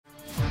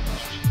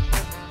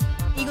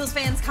Eagles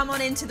fans, come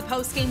on into the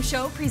postgame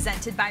show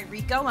presented by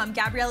Rico. I'm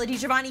Gabriella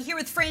DiGiovanni here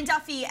with Fran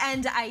Duffy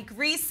and Ike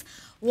Reese.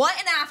 What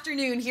an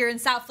afternoon here in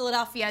South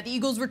Philadelphia. The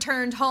Eagles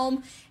returned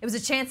home. It was a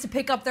chance to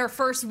pick up their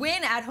first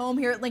win at home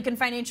here at Lincoln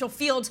Financial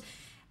Field,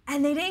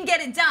 and they didn't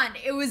get it done.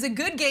 It was a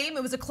good game.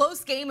 It was a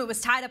close game. It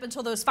was tied up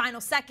until those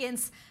final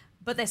seconds,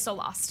 but they still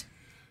lost.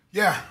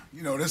 Yeah,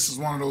 this is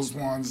one of those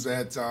ones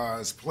that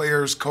as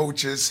players,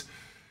 coaches,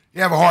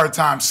 you have a hard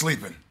time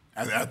sleeping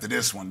after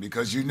this one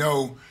because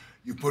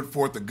you put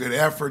forth a good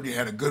effort. You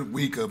had a good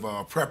week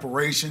of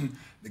preparation.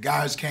 The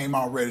guys came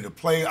out ready to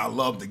play. I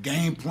love the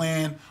game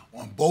plan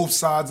on both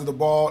sides of the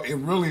ball. It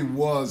really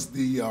was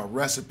the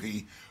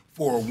recipe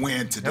for a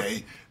win today.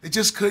 Yep. They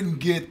just couldn't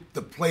get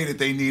the play that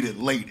they needed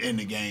late in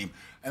the game.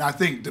 And I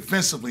think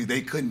defensively, they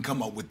couldn't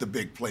come up with the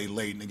big play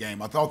late in the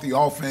game. I thought the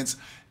offense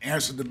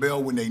answered the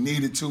bell when they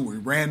needed to. We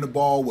ran the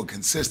ball with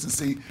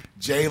consistency.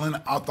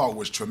 Jalen, I thought,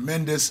 was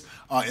tremendous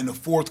in the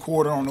fourth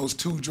quarter on those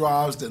two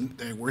drives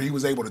where he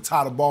was able to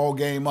tie the ball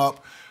game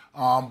up.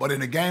 But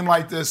in a game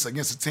like this,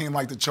 against a team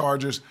like the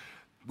Chargers,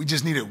 we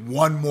just needed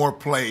one more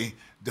play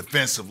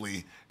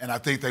defensively, and I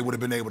think they would have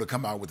been able to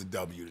come out with a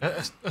W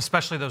today.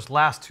 Especially those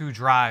last two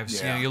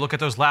drives. Yeah. You look at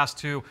those last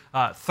two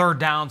third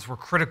downs were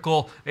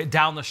critical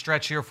down the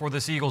stretch here for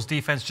this Eagles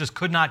defense. Just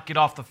could not get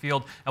off the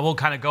field, and we'll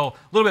kind of go a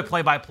little bit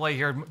play-by-play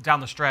here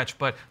down the stretch,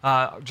 but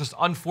just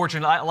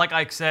unfortunate, like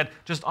Ike said,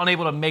 just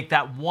unable to make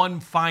that one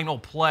final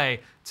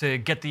play to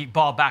get the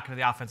ball back into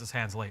the offense's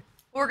hands late.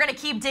 We're going to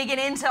keep digging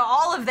into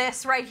all of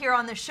this right here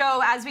on the show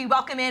as we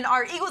welcome in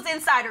our Eagles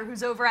insider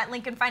who's over at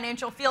Lincoln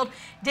Financial Field,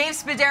 Dave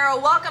Spadaro.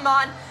 Welcome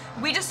on.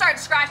 We just started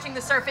scratching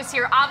the surface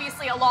here.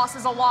 Obviously, a loss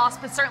is a loss,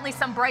 but certainly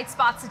some bright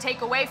spots to take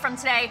away from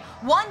today.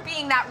 One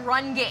being that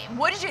run game.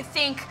 What did you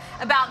think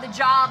about the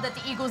job that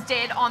the Eagles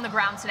did on the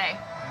ground today?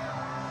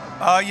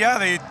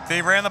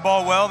 They ran the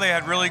ball well. They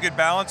had really good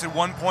balance. At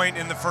one point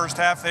in the first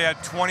half, they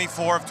had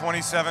 24 of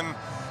 27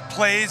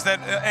 plays that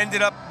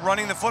ended up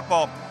running the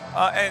football.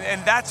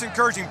 And that's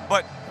encouraging,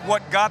 but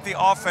what got the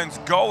offense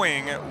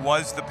going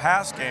was the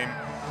pass game.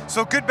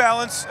 So good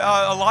balance,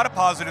 a lot of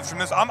positives from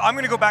this. I'm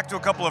going to go back to a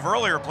couple of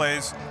earlier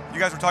plays. You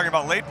guys were talking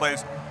about late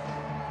plays.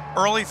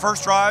 Early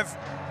first drive,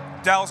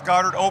 Dallas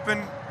Goedert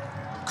open,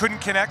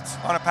 couldn't connect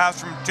on a pass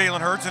from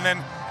Jalen Hurts, and then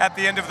at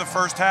the end of the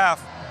first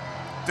half,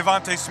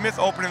 Devontae Smith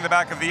open in the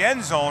back of the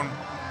end zone,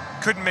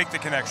 couldn't make the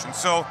connection.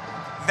 So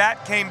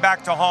that came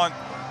back to haunt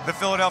the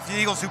Philadelphia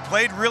Eagles, who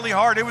played really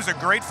hard. It was a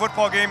great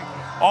football game.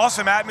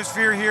 Awesome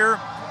atmosphere here.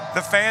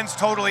 The fans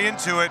totally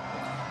into it.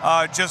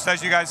 Just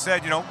as you guys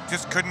said,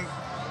 just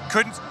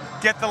couldn't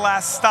get the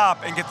last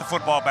stop and get the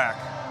football back.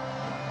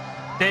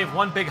 Dave,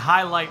 one big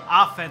highlight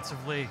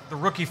offensively, the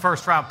rookie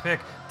first-round pick,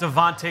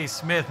 Devontae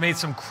Smith, made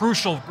some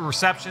crucial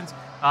receptions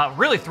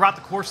really throughout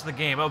the course of the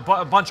game. A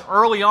bunch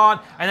early on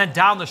and then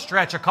down the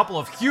stretch, a couple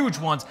of huge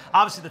ones.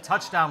 Obviously, the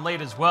touchdown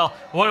late as well.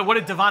 What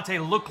did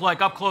Devontae look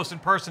like up close in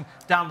person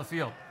down the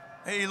field?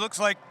 He looks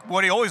like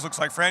what he always looks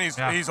like, Fran.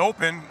 He's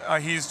open.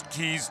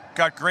 He's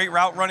got great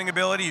route running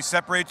ability. He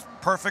separates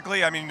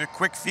perfectly. I mean, the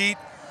quick feet.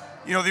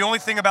 The only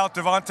thing about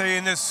Devontae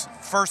in this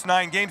first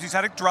 9 games, he's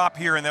had a drop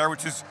here and there,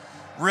 which is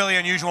really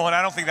unusual, and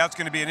I don't think that's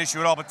going to be an issue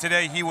at all. But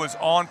today he was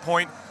on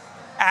point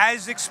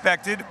as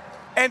expected,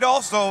 and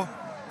also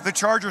the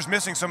Chargers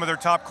missing some of their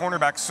top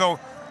cornerbacks. So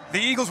the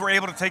Eagles were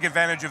able to take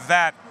advantage of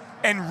that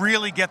and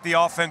really get the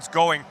offense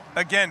going.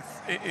 Again,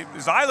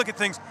 as I look at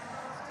things,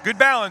 good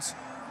balance,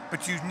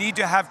 but you need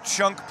to have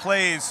chunk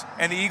plays,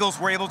 and the Eagles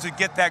were able to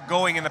get that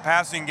going in the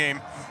passing game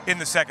in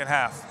the second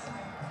half.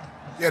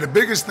 Yeah, the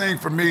biggest thing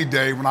for me,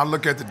 Dave, when I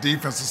look at the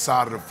defensive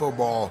side of the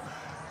football,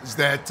 is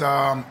that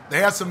they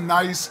had some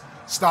nice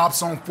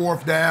stops on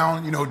fourth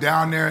down,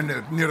 down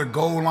there near the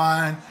goal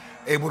line,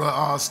 able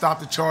to stop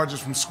the Chargers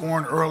from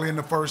scoring early in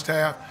the first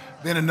half.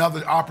 Then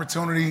another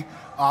opportunity,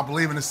 I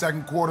believe in the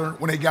second quarter,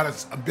 when they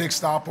got a big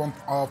stop on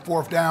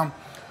fourth down.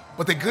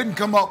 But they couldn't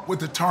come up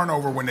with the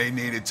turnover when they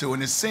needed to.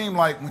 And it seemed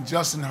like when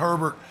Justin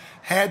Herbert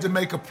had to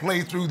make a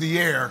play through the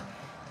air,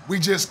 we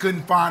just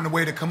couldn't find a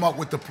way to come up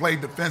with the play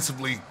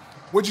defensively.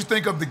 What'd you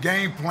think of the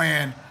game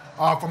plan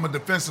from a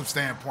defensive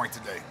standpoint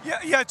today?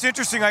 Yeah, it's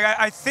interesting.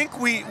 I think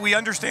we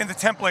understand the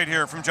template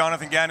here from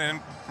Jonathan Gannon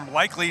and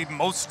likely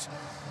most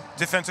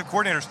defensive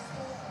coordinators.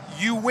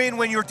 You win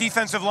when your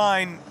defensive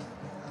line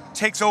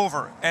takes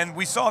over, and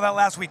we saw that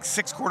last week.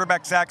 6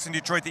 quarterback sacks in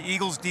Detroit. The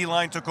Eagles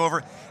D-line took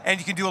over, and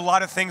you can do a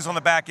lot of things on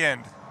the back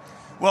end.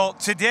 Well,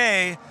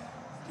 today,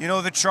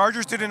 the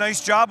Chargers did a nice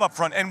job up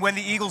front, and when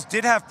the Eagles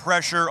did have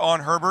pressure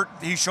on Herbert,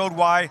 he showed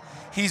why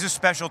he's a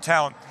special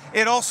talent.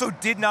 It also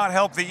did not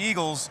help the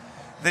Eagles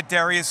that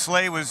Darius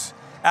Slay was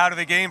out of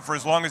the game for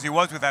as long as he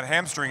was with that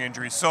hamstring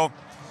injury. So,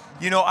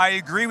 I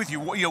agree with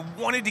you. You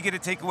wanted to get a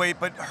takeaway,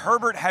 but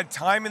Herbert had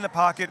time in the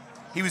pocket.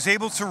 He was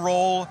able to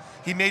roll.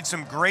 He made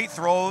some great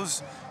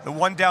throws. The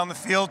one down the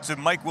field to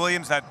Mike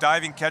Williams, that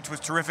diving catch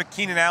was terrific.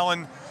 Keenan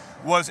Allen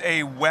was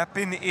a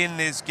weapon in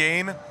this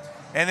game.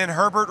 And then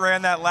Herbert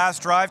ran that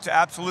last drive to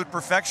absolute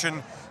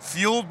perfection,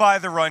 fueled by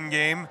the run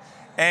game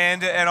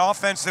and an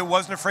offense that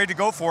wasn't afraid to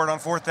go for it on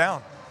fourth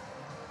down.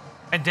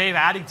 And Dave,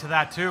 adding to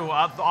that too,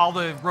 all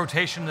the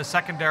rotation in the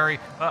secondary,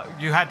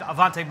 you had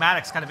Avonte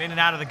Maddox kind of in and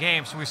out of the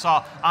game. So we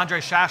saw Andre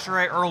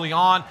Chachere early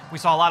on. We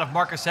saw a lot of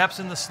Marcus Epps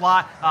in the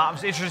slot. I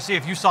was interested to see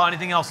if you saw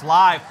anything else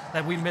live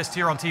that we missed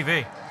here on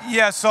TV.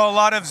 Yeah, saw a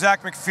lot of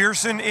Zach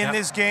McPherson in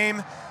this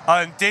game.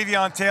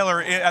 Davion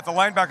Taylor at the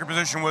linebacker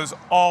position was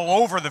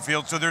all over the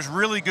field. So there's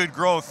really good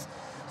growth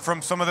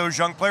from some of those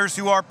young players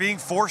who are being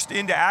forced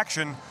into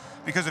action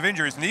because of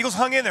injuries. And the Eagles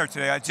hung in there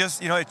today. It's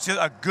just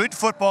a good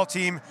football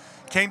team.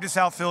 Came to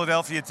South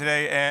Philadelphia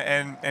today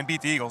and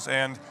beat the Eagles.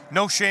 And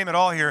no shame at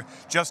all here,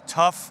 just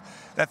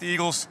tough that the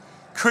Eagles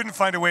couldn't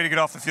find a way to get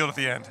off the field at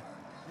the end.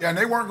 Yeah, and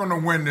they weren't going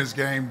to win this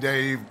game,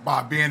 Dave,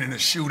 by being in a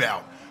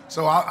shootout.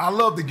 So I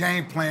love the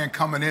game plan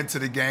coming into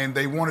the game.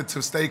 They wanted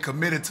to stay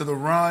committed to the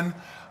run,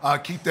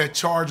 keep that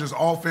Chargers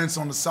offense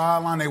on the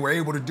sideline. They were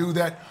able to do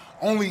that.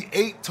 Only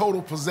 8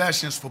 total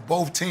possessions for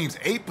both teams.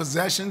 8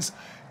 possessions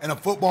in a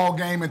football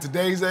game in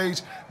today's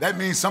age, that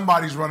means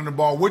somebody's running the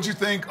ball. What'd you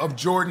think of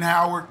Jordan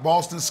Howard,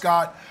 Boston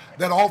Scott,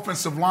 that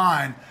offensive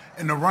line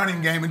in the running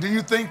game? And do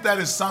you think that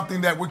is something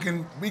that we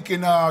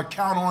can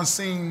count on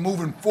seeing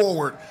moving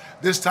forward,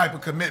 this type of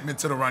commitment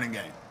to the running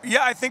game? Yeah,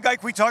 I think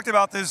like we talked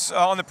about this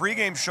on the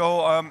pregame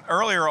show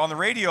earlier on the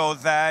radio,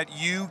 that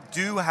you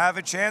do have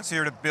a chance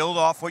here to build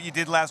off what you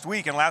did last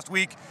week. And last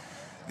week,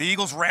 the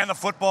Eagles ran the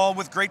football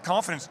with great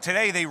confidence.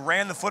 Today, they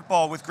ran the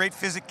football with great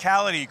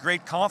physicality,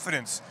 great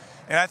confidence.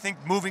 And I think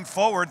moving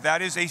forward,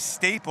 that is a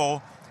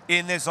staple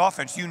in this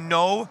offense. You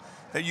know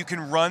that you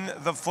can run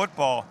the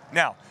football.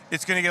 Now,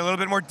 it's going to get a little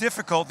bit more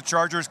difficult. The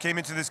Chargers came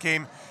into this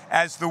game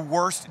as the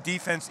worst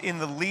defense in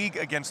the league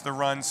against the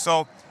run.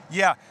 So,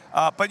 yeah,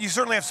 but you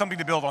certainly have something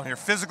to build on here.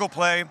 Physical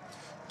play,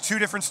 2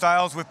 different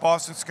styles with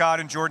Boston Scott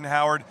and Jordan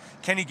Howard.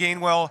 Kenny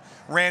Gainwell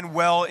ran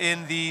well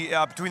in the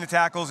between the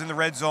tackles in the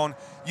red zone.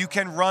 You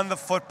can run the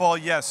football,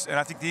 yes, and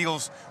I think the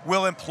Eagles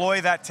will employ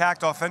that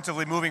tact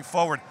offensively moving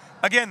forward.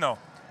 Again, though,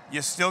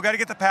 you still got to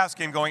get the pass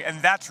game going,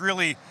 and that's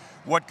really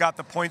what got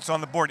the points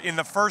on the board. In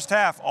the first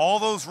half, all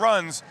those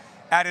runs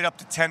added up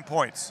to 10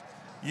 points.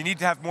 You need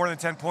to have more than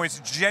 10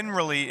 points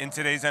generally in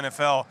today's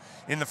NFL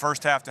in the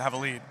first half to have a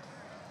lead.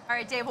 All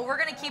right, Dave, well, we're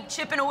going to keep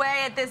chipping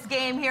away at this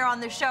game here on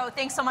the show.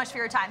 Thanks so much for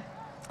your time.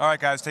 All right,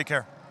 guys, take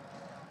care.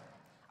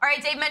 All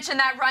right, Dave mentioned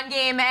that run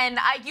game, and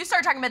you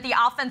started talking about the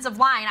offensive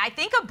line. I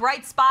think a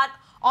bright spot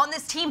on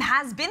this team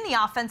has been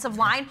the offensive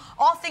line,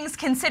 all things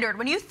considered.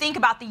 When you think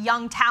about the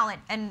young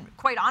talent and,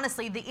 quite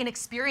honestly, the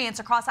inexperience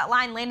across that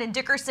line, Landon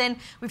Dickerson,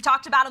 we've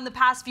talked about him the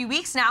past few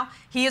weeks now.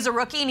 He is a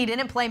rookie, and he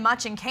didn't play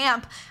much in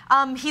camp.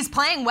 He's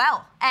playing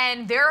well,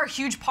 and they're a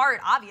huge part,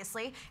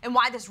 obviously, in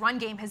why this run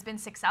game has been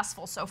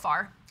successful so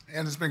far.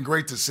 And it's been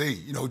great to see.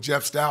 You know,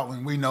 Jeff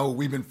Stoutland, we know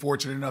we've been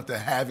fortunate enough to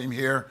have him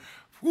here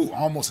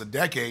almost a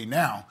decade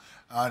now.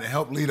 To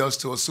help lead us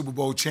to a Super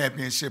Bowl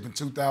championship in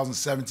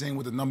 2017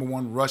 with the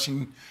 #1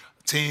 rushing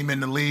team in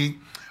the league.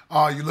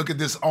 You look at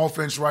this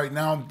offense right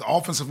now, the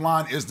offensive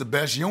line is the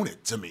best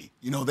unit to me.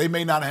 You know, they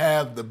may not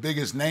have the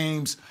biggest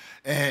names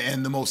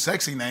and the most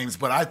sexy names,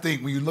 but I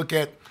think when you look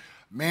at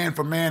man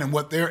for man and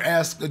what they're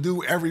asked to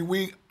do every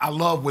week, I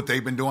love what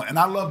they've been doing. And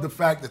I love the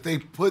fact that they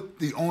put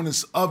the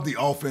onus of the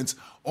offense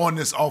on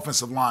this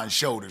offensive line's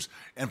shoulders.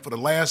 And for the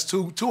last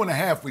two and a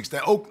half weeks,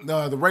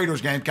 the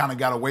Raiders game kind of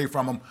got away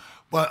from them.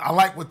 But I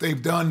like what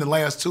they've done the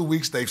last 2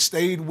 weeks. They've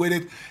stayed with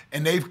it,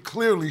 and they've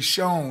clearly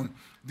shown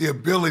the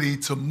ability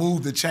to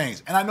move the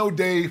chains. And I know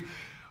Dave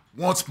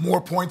wants more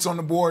points on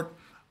the board,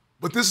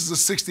 but this is a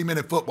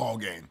 60-minute football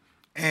game.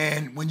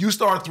 And when you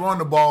start throwing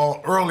the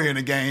ball early in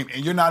the game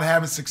and you're not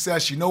having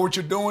success, you know what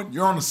you're doing?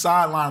 You're on the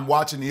sideline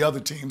watching the other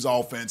team's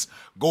offense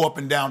go up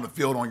and down the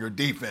field on your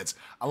defense.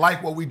 I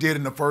like what we did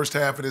in the first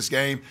half of this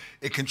game.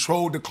 It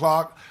controlled the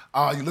clock.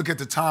 You look at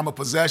the time of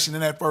possession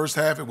in that first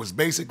half, it was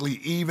basically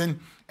even.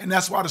 And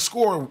that's why the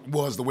score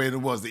was the way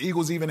it was. The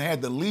Eagles even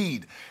had the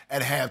lead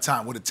at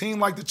halftime. With a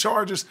team like the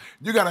Chargers,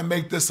 you got to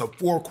make this a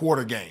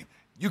 4-quarter game.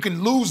 You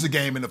can lose the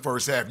game in the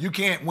first half. You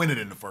can't win it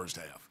in the first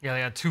half. Yeah,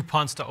 they had 2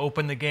 punts to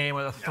open the game,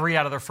 3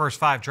 out of their first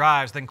 5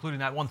 drives, including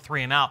that 1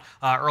 3-and-out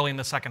early in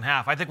the second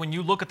half. I think when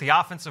you look at the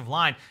offensive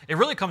line, it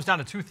really comes down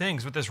to 2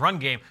 things with this run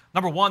game.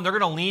 Number one, they're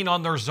going to lean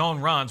on their zone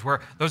runs where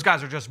those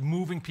guys are just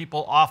moving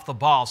people off the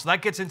ball. So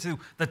that gets into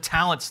the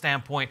talent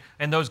standpoint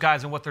and those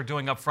guys and what they're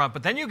doing up front.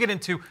 But then you get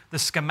into the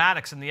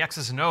schematics and the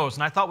X's and O's.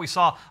 And I thought we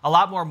saw a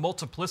lot more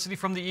multiplicity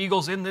from the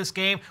Eagles in this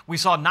game. We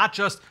saw not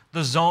just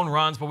the zone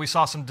runs, but we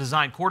saw some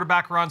designed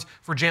quarterback runs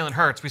for Jalen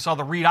Hurts. We saw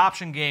the read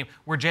option game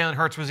where Jalen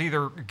Hurts was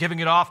either giving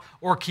it off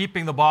or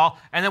keeping the ball.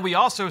 And then we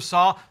also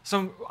saw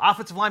some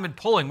offensive linemen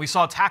pulling. We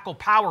saw tackle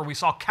power. We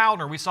saw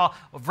counter. We saw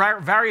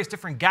various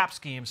different gap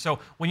schemes. So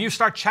when you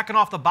start checking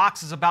off the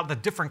boxes about the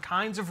different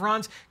kinds of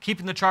runs,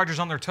 keeping the Chargers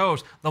on their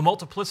toes, the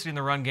multiplicity in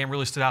the run game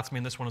really stood out to me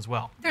in this one as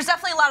well. There's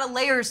definitely a lot of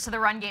layers to the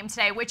run game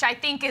today, which I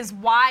think is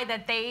why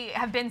that they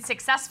have been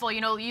successful. You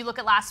know, you look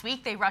at last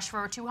week, they rushed for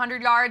over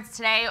 200 yards.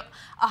 Today,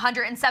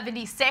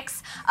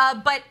 176.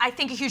 But I think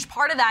think a huge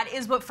part of that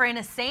is what Fran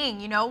is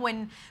saying. You know,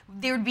 when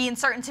they would be in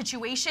certain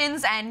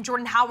situations and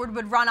Jordan Howard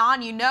would run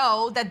on, you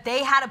know that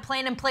they had a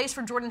plan in place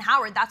for Jordan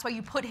Howard. That's why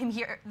you put him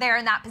there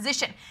in that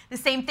position. The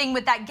same thing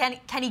with that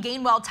Kenny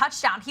Gainwell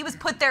touchdown. He was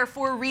put there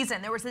for a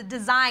reason. There was a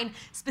design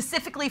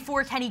specifically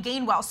for Kenny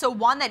Gainwell. So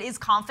one, that is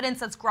confidence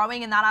that's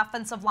growing in that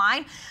offensive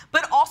line,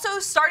 but also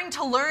starting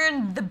to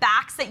learn the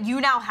backs that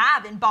you now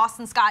have in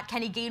Boston Scott,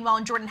 Kenny Gainwell,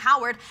 and Jordan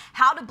Howard,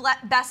 how to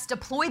best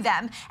deploy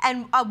them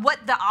and what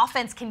the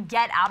offense can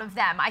get out of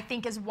them, I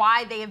think is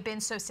why they have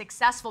been so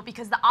successful,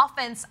 because the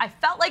offense, I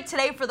felt like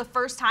today for the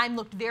first time,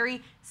 looked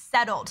very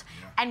settled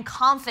and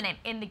confident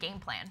in the game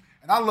plan.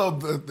 And I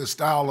love the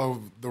style of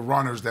the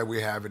runners that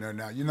we have in there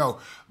now. You know,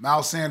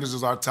 Miles Sanders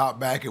is our top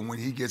back, and when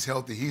he gets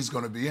healthy, he's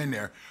going to be in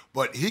there.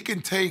 But he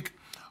can take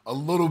a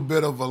little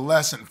bit of a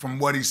lesson from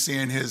what he's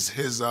seeing his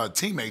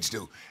teammates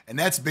do, and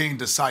that's being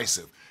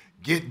decisive.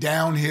 Get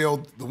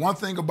downhill. The one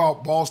thing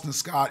about Boston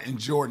Scott and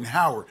Jordan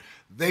Howard,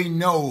 they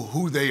know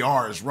who they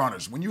are as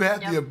runners. When you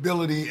have the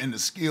ability and the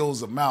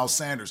skills of Miles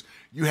Sanders,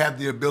 you have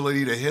the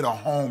ability to hit a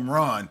home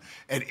run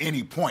at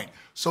any point.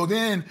 So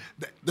then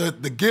the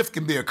gift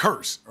can be a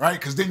curse, right?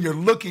 Because then you're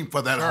looking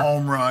for that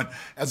home run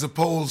as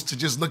opposed to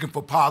just looking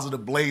for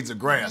positive blades of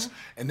grass.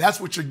 And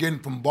that's what you're getting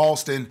from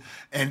Boston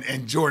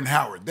and Jordan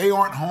Howard. They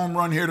aren't home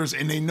run hitters,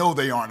 and they know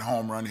they aren't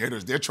home run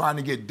hitters. They're trying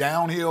to get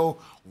downhill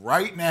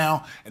right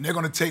now, and they're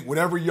going to take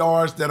whatever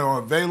yards that are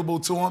available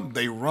to them.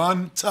 They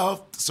run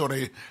tough, so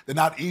they're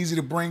not easy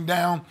to bring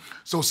down.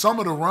 So some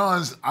of the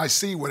runs I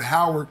see with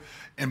Howard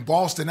and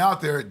Boston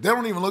out there, they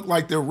don't even look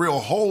like they're real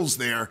holes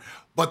there.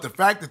 But the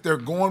fact that they're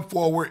going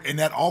forward and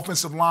that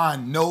offensive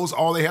line knows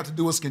all they have to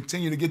do is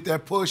continue to get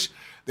that push,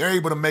 they're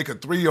able to make a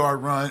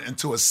 3-yard run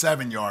into a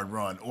 7-yard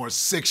run or a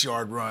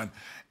 6-yard run.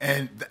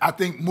 And I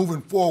think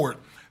moving forward,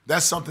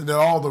 that's something that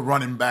all the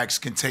running backs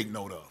can take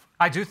note of.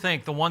 I do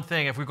think the one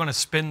thing, if we're going to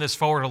spin this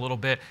forward a little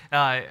bit,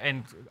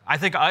 and I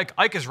think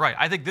Ike is right.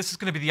 I think this is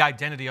going to be the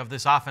identity of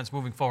this offense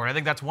moving forward. I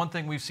think that's one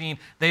thing we've seen.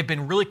 They've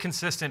been really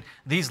consistent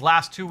these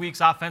last 2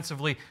 weeks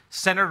offensively,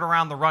 centered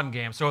around the run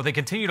game. So if they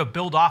continue to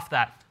build off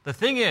that. The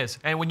thing is,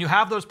 and when you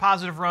have those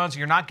positive runs,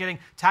 you're not getting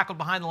tackled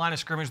behind the line of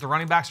scrimmage, the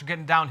running backs are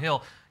getting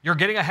downhill, you're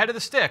getting ahead of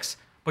the sticks,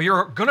 but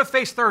you're going to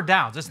face third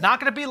downs. It's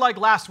not going to be like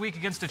last week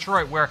against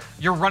Detroit where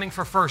you're running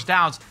for first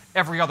downs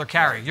every other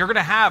carry. You're going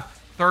to have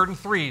 3rd and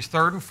 3s,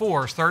 3rd and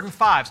 4s, 3rd and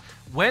 5s.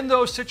 When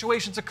those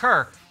situations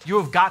occur, you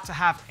have got to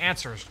have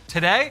answers.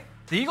 Today,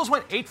 the Eagles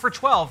went 8 for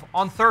 12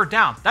 on 3rd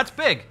down. That's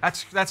big.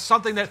 That's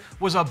something that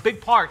was a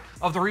big part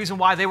of the reason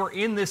why they were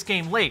in this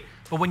game late.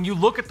 But when you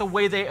look at the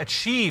way they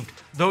achieved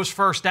those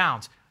first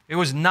downs, it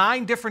was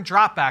 9 different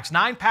dropbacks,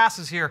 9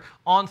 passes here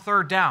on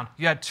 3rd down.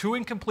 You had 2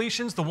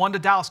 incompletions, the one to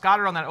Dallas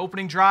Goedert on that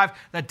opening drive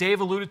that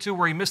Dave alluded to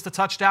where he missed the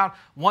touchdown,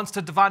 once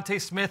to Devontae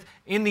Smith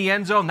in the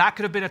end zone. That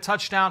could have been a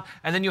touchdown.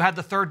 And then you had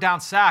the 3rd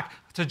down sack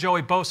to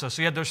Joey Bosa.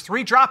 So you had those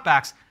 3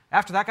 dropbacks.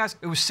 After that, guys,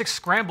 it was 6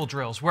 scramble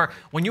drills where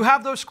when you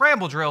have those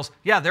scramble drills,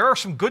 yeah, there are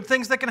some good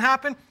things that can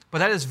happen, but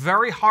that is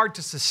very hard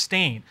to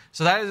sustain.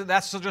 So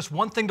that's just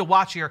one thing to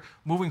watch here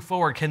moving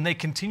forward. Can they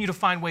continue to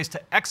find ways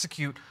to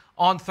execute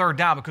on 3rd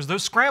down? Because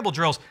those scramble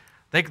drills,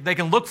 they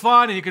can look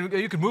fun and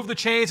you can move the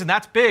chains, and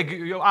that's big.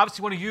 You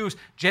obviously want to use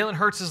Jalen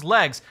Hurts'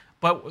 legs,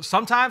 but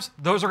sometimes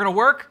those are going to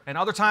work and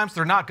other times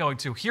they're not going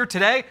to. Here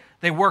today,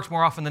 they worked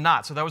more often than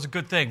not, so that was a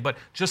good thing. But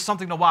just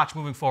something to watch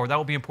moving forward. That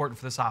will be important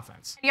for this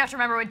offense. You have to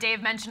remember what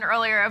Dave mentioned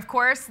earlier. Of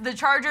course, the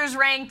Chargers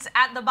ranked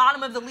at the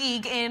bottom of the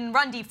league in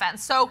run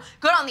defense. So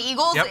good on the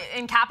Eagles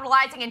in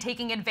capitalizing and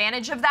taking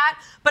advantage of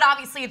that. But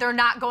obviously, they're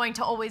not going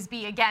to always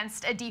be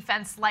against a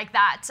defense like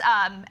that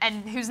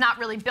and who's not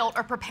really built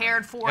or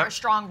prepared for a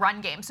strong run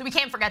game. So we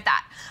can't forget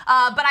that.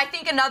 But I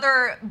think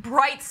another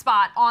bright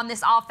spot on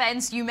this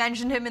offense, you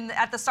mentioned him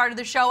at the start of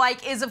the show,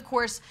 Ike, is, of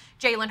course,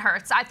 Jalen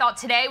Hurts. I thought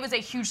today was a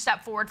huge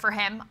step forward for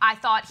him. I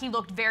thought he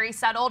looked very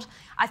settled.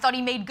 I thought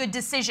he made good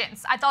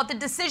decisions. I thought the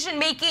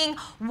decision-making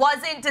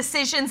wasn't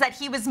decisions that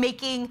he was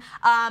making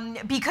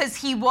because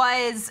he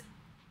was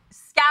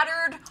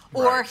scattered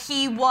or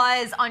he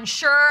was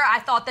unsure. I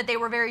thought that they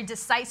were very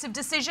decisive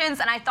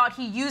decisions, and I thought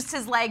he used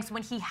his legs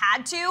when he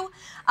had to,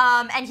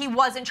 and he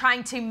wasn't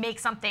trying to make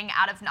something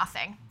out of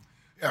nothing.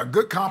 Yeah,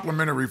 good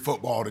complimentary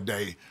football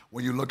today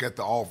when you look at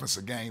the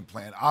offensive game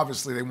plan.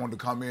 Obviously, they wanted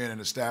to come in and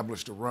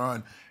establish the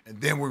run,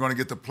 and then we're going to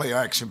get the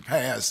play-action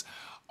pass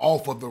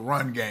off of the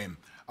run game.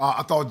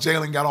 I thought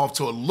Jalen got off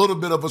to a little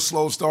bit of a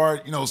slow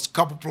start. You know, a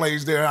couple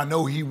plays there. I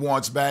know he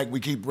wants back. We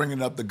keep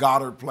bringing up the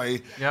Goddard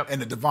play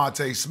and the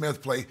Devontae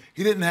Smith play.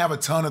 He didn't have a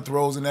ton of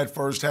throws in that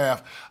first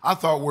half. I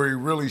thought where he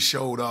really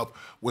showed up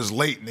was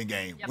late in the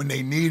game. When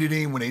they needed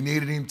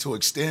him to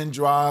extend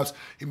drives.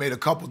 He made a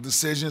couple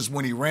decisions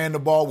when he ran the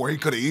ball where he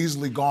could have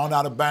easily gone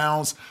out of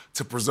bounds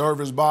to preserve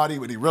his body,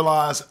 but he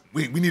realized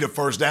we need a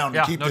first down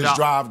to keep this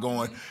drive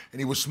going, and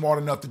he was smart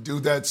enough to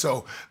do that.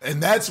 So,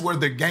 and that's where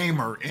the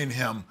gamer in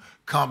him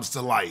comes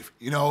to life,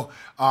 you know.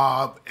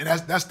 And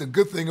that's the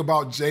good thing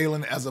about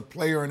Jalen as a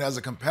player and as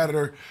a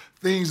competitor.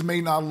 Things may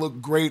not look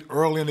great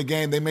early in the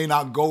game. They may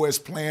not go as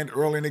planned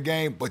early in the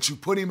game, but you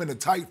put him in a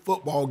tight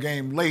football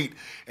game late,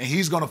 and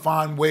he's going to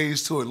find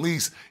ways to at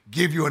least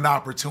give you an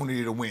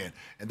opportunity to win.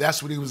 And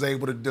that's what he was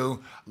able to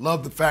do.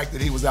 Love the fact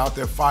that he was out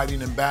there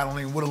fighting and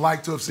battling. Would have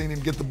liked to have seen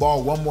him get the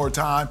ball one more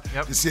time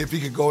to see if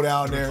he could go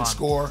down there and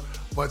score.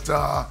 But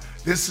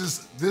his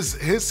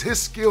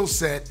skill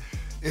set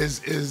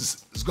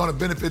is going to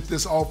benefit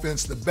this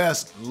offense the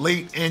best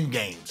late in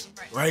games,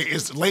 right?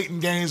 It's late in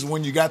games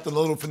when you got the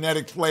little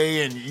phonetic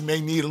play and you may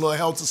need a little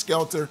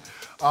helter-skelter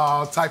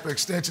type of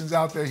extensions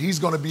out there. He's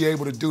going to be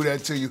able to do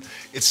that to you.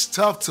 It's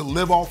tough to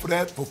live off of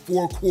that for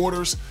 4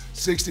 quarters,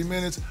 60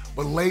 minutes,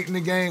 but late in the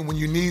game when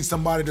you need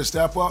somebody to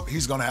step up,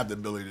 he's going to have the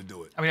ability to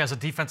do it. I mean, as a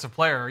defensive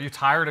player, are you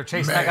tired of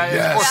chasing that guy?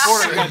 Yes. Fourth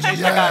quarter, you got to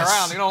chase that guy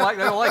around. They don't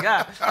like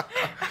that.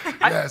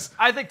 Yes.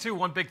 I think, too,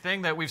 one big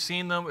thing that we've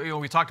seen them,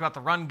 we talked about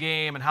the run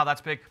game and how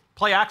that's big.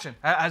 Play action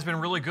has been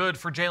really good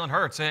for Jalen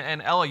Hurts.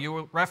 And Ella,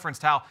 you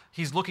referenced how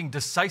he's looking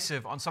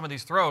decisive on some of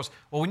these throws.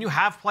 Well, when you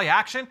have play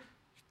action,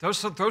 those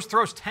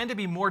throws tend to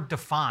be more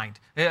defined.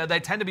 They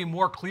tend to be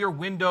more clear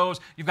windows.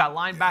 You've got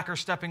linebackers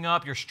stepping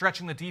up. You're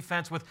stretching the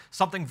defense with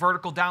something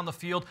vertical down the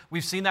field.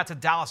 We've seen that to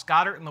Dallas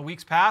Goedert in the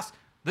weeks past.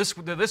 This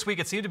week,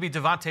 it seemed to be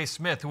DeVonta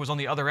Smith who was on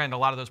the other end, a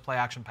lot of those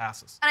play-action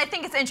passes. And I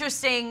think it's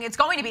interesting, it's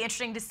going to be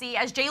interesting to see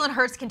as Jalen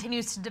Hurts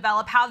continues to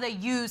develop how they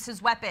use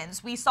his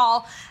weapons. We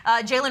saw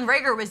Jalen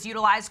Reagor was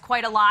utilized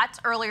quite a lot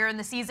earlier in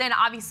the season.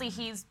 Obviously,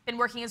 he's been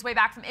working his way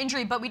back from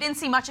injury, but we didn't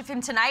see much of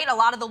him tonight. A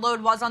lot of the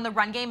load was on the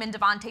run game and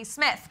DeVonta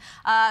Smith.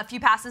 A few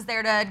passes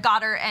there to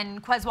Goddard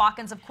and Quez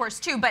Watkins, of course,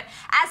 too. But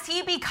as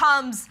he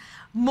becomes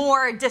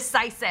more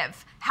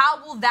decisive,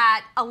 how will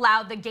that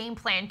allow the game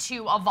plan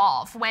to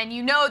evolve when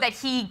you know that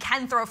he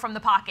can throw from the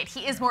pocket,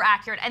 he is more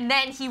accurate, and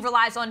then he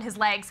relies on his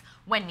legs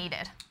when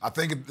needed? I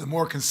think the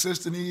more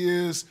consistent he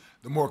is,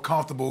 the more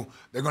comfortable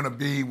they're going to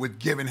be with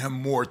giving him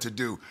more to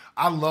do.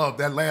 I love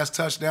that last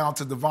touchdown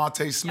to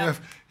DeVonta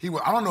Smith. Yep.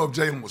 I don't know if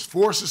Jalen was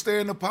forced to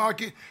stay in the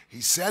pocket.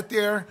 He sat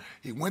there.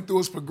 He went through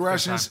his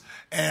progressions.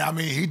 And, I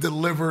mean, he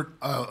delivered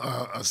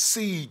a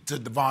seed to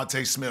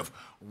DeVonta Smith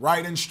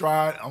right in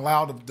stride,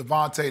 allowed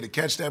DeVonta to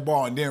catch that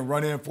ball and then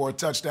run in for a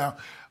touchdown.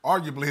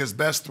 Arguably his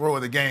best throw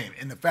of the game.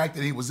 And the fact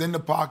that he was in the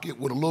pocket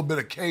with a little bit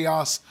of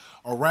chaos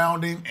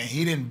around him and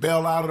he didn't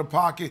bail out of the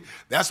pocket,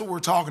 that's what we're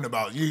talking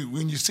about.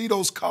 When you see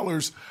those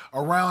colors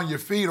around your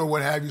feet or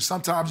what have you,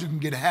 sometimes you can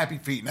get happy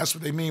feet. And that's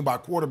what they mean by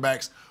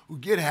quarterbacks who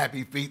get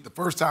happy feet. The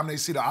first time they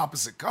see the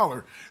opposite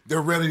color,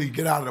 they're ready to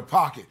get out of the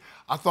pocket.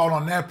 I thought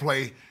on that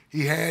play,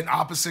 he had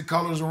opposite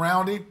colors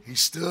around him. He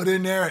stood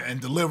in there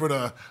and delivered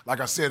like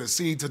I said, a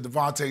seed to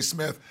DeVonta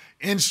Smith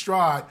in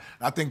stride.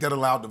 I think that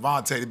allowed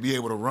DeVonta to be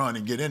able to run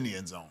and get in the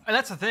end zone. And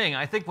that's the thing.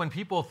 I think when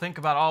people think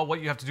about, what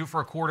you have to do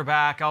for a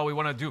quarterback, we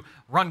want to do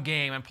run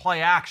game and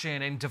play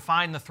action and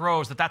define the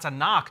throws, that's a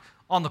knock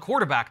on the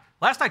quarterback.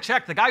 Last I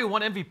checked, the guy who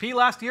won MVP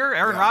last year,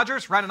 Aaron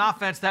Rodgers, ran an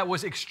offense that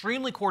was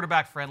extremely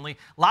quarterback-friendly,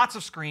 lots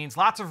of screens,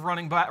 lots of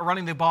running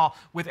the ball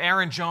with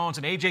Aaron Jones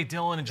and A.J.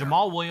 Dillon and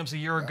Jamal Williams a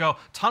year ago,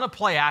 ton of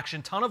play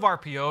action, ton of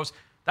RPOs.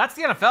 That's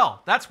the NFL.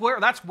 That's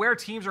where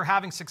teams are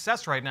having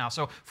success right now.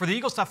 So for the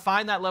Eagles to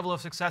find that level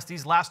of success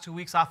these last 2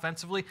 weeks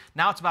offensively,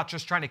 now it's about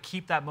just trying to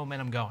keep that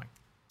momentum going.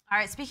 All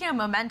right, speaking of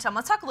momentum,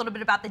 let's talk a little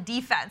bit about the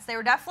defense. They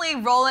were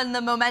definitely rolling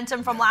the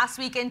momentum from last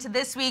week into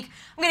this week.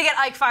 I'm going to get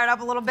Ike fired up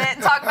a little bit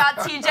and talk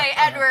about T.J.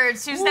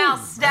 Edwards, who's now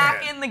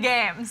stacking the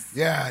games.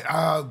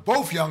 Yeah,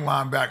 both young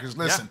linebackers.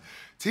 Listen,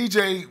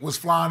 T.J. was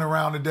flying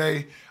around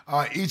today.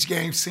 Each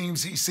game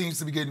he seems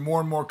to be getting more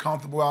and more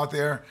comfortable out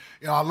there.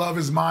 I love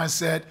his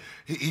mindset.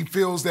 He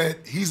feels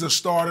that he's a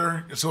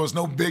starter, so it's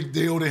no big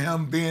deal to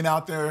him being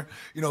out there,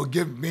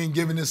 being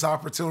given this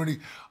opportunity.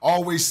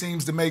 Always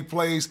seems to make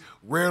plays,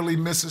 rarely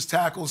misses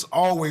tackles,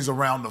 always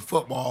around the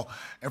football.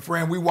 And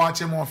friend, we watch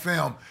him on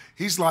film.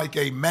 He's like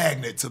a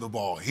magnet to the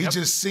ball. He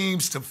just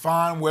seems to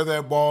find where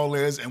that ball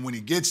is, and when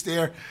he gets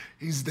there,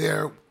 he's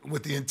there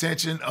with the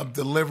intention of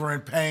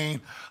delivering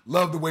pain.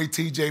 Love the way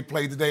TJ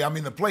played today. I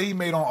mean, the play he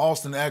made on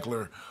Austin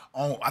Eckler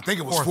I think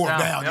it was fourth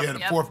down. Yep. Yeah, the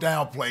fourth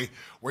down play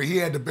where he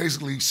had to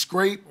basically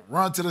scrape,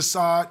 run to the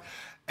side.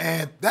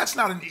 And that's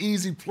not an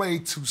easy play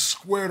to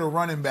square the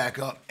running back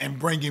up and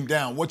bring him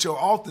down. What you'll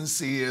often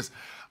see is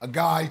a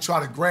guy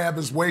try to grab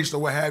his waist or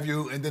what have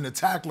you, and then the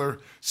tackler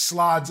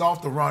slides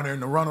off the runner,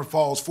 and the runner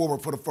falls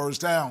forward for the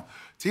first down.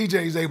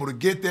 TJ is able to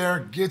get there,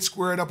 get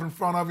squared up in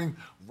front of him,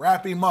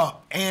 wrap him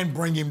up, and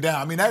bring him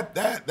down. I mean,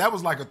 that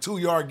was like a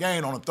 2-yard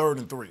gain on a 3rd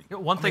and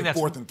 3.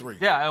 Fourth and 3.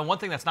 Yeah, and one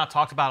thing that's not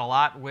talked about a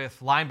lot with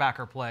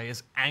linebacker play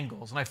is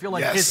angles. And I feel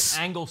like his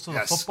angles to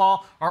the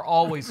football are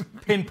always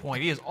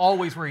pinpoint. He is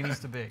always where he needs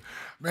to be.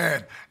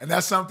 Man, and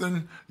that's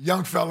something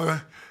young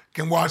fella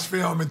can watch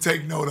film and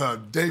take note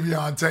of,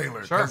 Davion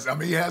Taylor. Sure. I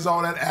mean, he has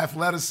all that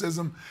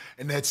athleticism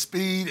and that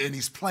speed, and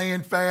he's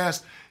playing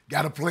fast.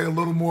 Got to play a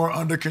little more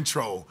under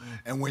control.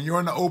 And when you're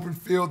in the open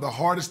field, the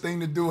hardest thing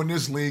to do in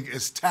this league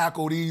is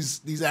tackle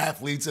these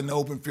athletes in the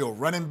open field.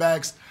 Running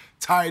backs,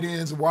 tight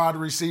ends, wide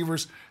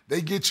receivers,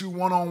 they get you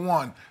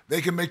one-on-one.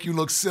 They can make you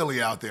look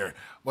silly out there.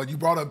 But you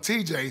brought up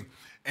TJ,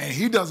 and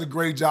he does a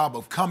great job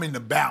of coming to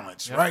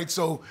balance, right?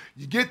 So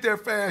you get there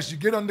fast, you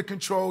get under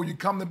control, you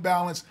come to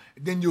balance,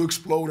 and then you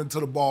explode into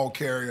the ball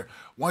carrier.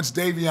 Once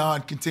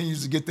Davion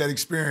continues to get that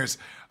experience,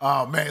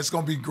 man, it's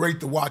going to be great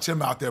to watch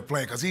him out there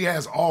playing because he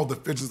has all the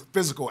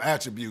physical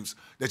attributes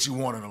that you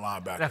want in a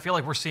linebacker. I feel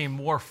like we're seeing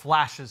more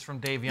flashes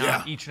from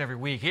Davion each and every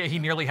week. He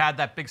nearly had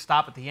that big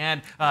stop at the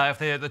end. If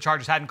the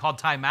Chargers hadn't called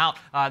timeout,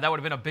 that would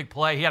have been a big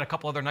play. He had a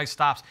couple other nice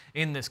stops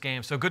in this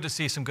game. So good to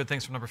see some good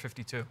things from number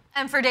 52.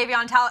 And for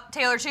Davion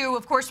Taylor, too,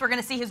 of course, we're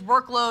going to see his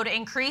workload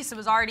increase. It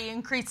was already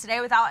increased today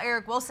without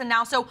Eric Wilson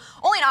now. So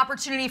only an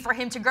opportunity for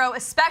him to grow,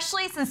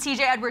 especially since TJ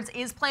Edwards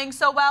is playing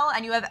so well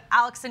and you have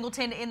Alex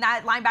Singleton in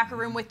that linebacker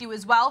room with you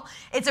as well.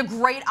 It's a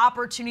great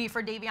opportunity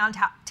for Davion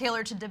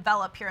Taylor to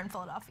develop here in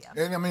Philadelphia.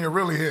 And I mean, it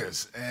really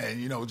is. And,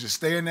 you know, just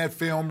stay in that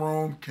film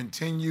room,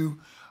 continue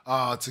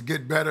to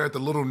get better at the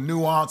little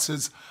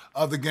nuances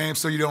of the game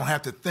so you don't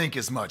have to think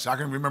as much. I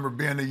can remember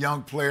being a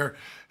young player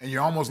and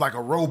you're almost like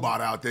a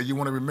robot out there. You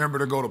want to remember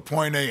to go to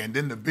point A and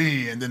then to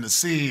B and then to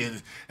C,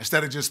 and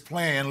instead of just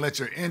playing, let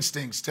your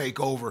instincts take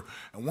over.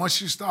 And once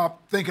you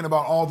stop thinking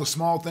about all the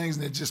small things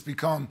and it just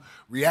become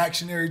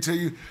reactionary to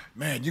you,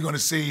 man, you're going to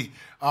see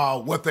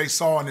what they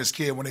saw in this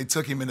kid when they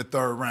took him in the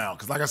third round.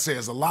 Because like I said,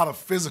 there's a lot of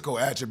physical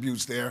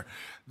attributes there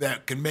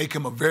that can make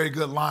him a very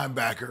good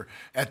linebacker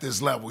at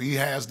this level. He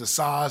has the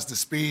size, the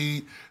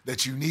speed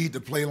that you need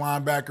to play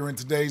linebacker in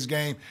today's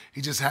game.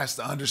 He just has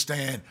to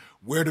understand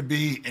where to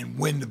be and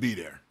when to be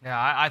there.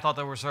 Yeah, I thought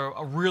there was a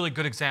really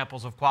good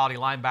examples of quality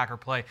linebacker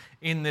play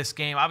in this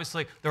game.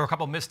 Obviously, there were a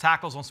couple of missed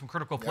tackles on some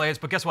critical plays,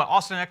 but guess what?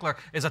 Austin Eckler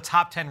is a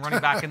top 10 running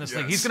back in this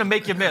league. He's going to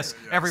make you miss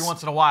every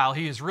once in a while.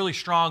 He is really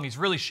strong. He's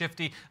really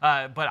shifty.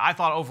 But I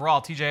thought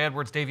overall, TJ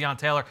Edwards, Davion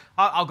Taylor,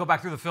 I'll go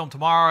back through the film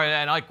tomorrow,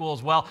 and Ike will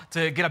as well,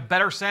 to get a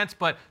better sense.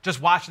 But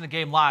just watching the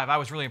game live, I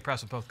was really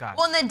impressed with both guys.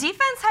 Well, and the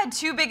defense had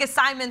two big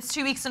assignments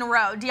 2 weeks in a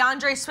row.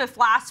 DeAndre Swift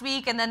last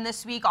week, and then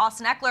this week,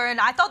 Austin Eckler. And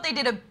I thought they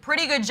did a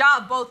pretty good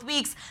job both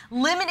weeks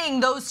limiting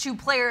those two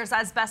players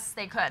as best as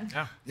they could.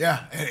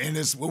 Yeah, and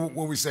it's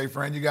what we say,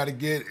 friend, you got to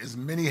get as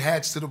many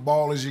hats to the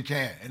ball as you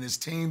can. And it's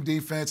team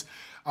defense.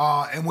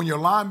 And when your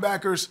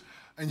linebackers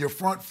and your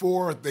front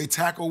four, they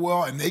tackle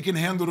well and they can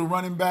handle the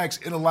running backs,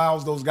 it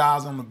allows those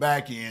guys on the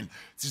back end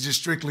to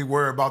just strictly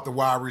worry about the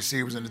wide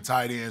receivers and the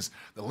tight ends.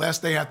 The less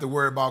they have to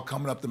worry about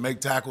coming up to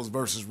make tackles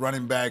versus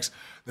running backs,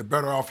 the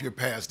better off your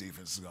pass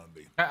defense is going to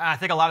be. I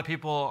think a lot of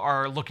people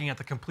are looking at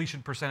the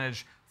completion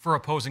percentage for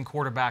opposing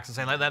quarterbacks and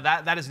saying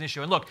that is an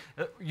issue. And look,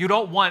 you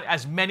don't want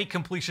as many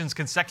completions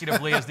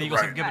consecutively as the Eagles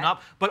have given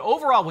up. But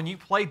overall, when you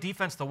play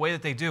defense the way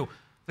that they do,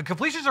 the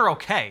completions are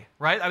okay,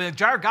 right? I mean,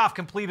 Jared Goff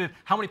completed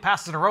how many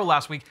passes in a row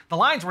last week? The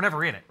Lions were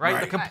never in it, right?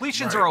 The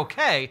completions are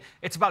okay.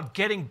 It's about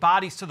getting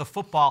bodies to the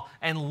football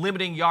and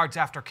limiting yards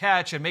after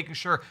catch and making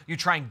sure you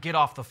try and get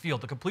off the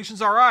field. The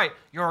completions are all right.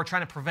 You're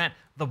trying to prevent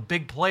the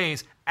big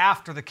plays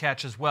after the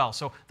catch as well.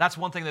 So that's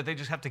one thing that they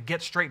just have to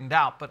get straightened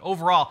out. But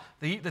overall,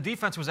 the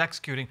defense was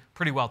executing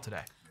pretty well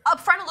today.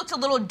 Up front, it looked a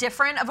little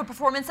different of a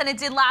performance than it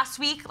did last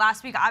week.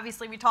 Last week,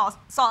 obviously, we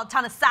saw a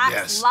ton of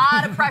sacks, a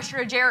lot of pressure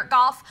to Jared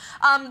Goff.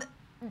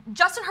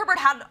 Justin Herbert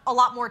had a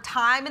lot more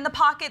time in the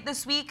pocket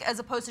this week as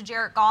opposed to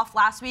Jared Goff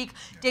last week.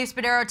 Dave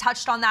Spadaro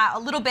touched on that a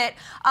little bit.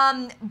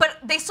 But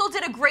they still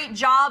did a great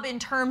job in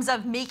terms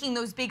of making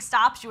those big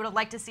stops. You would have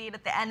liked to see it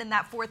at the end in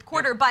that fourth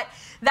quarter. But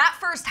that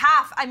first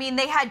half, I mean,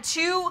 they had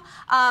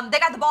they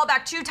got the ball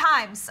back 2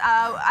 times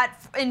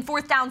in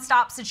fourth down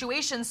stop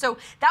situations. So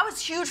that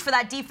was huge for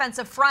that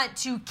defensive front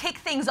to kick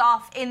things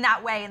off in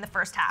that way in the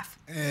first half.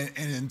 And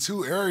in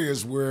 2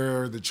 areas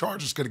where the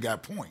Chargers could have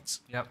got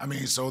points. I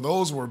mean, so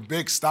those were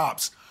big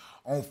stops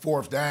on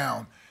fourth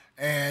down.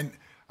 And,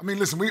 I mean,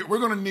 listen, we're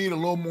going to need a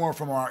little more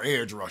from our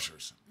edge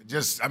rushers.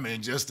 Just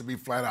to be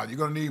flat out. You're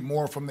going to need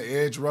more from the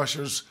edge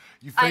rushers.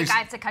 I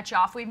have to cut you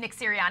off. We have Nick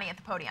Sirianni at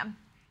the podium.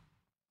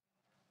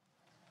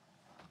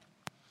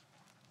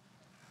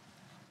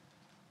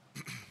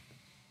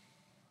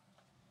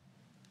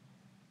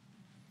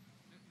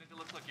 It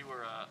looked like you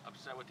were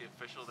upset with the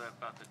official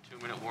about the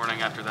 2-minute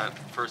warning after that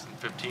 1st and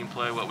 15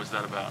 play. What was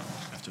that about?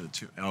 After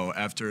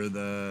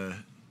the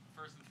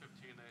first and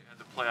 15, they had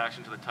the play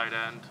action to the tight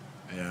end.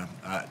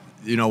 Yeah,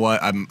 you know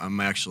what? I'm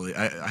actually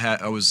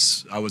I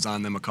was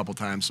on them a couple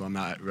times, so I'm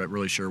not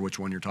really sure which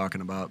one you're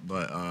talking about.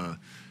 But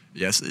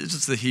yes, it's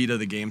just the heat of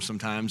the game.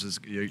 Sometimes is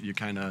you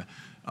kind of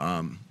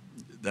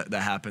that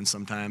happens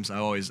sometimes. I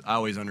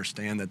always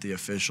understand that the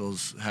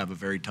officials have a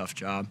very tough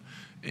job,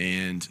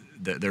 and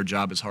their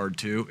job is hard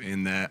too.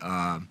 In that.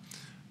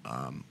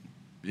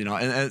 You know,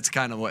 and it's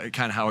kind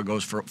of how it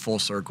goes for full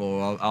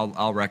circle.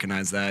 I'll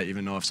recognize that,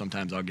 even though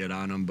sometimes I'll get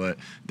on them. But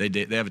they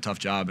have a tough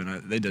job,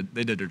 and they did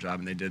their job,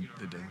 and they did.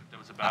 That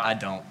was about. I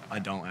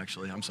don't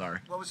actually. I'm sorry.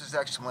 What was his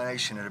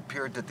explanation? It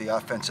appeared that the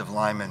offensive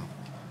lineman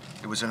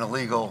It was an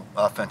illegal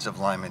offensive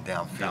lineman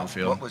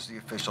downfield. What was the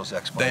officials'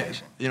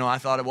 explanation? I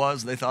thought it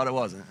was. They thought it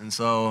wasn't. And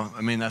so,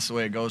 I mean, that's the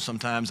way it goes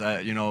sometimes.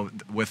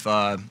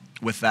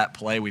 With that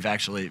play, we've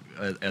actually,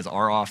 as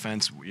our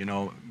offense, we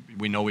know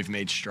we've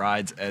made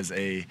strides as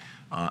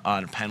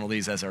on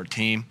penalties as our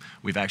team.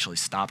 We've actually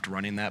stopped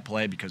running that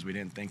play because we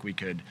didn't think we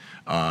could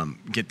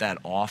get that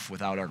off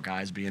without our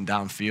guys being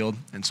downfield.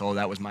 And so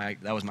that was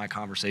my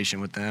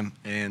conversation with them.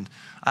 And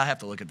I have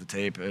to look at the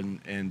tape.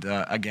 And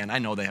again, I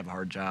know they have a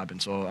hard job,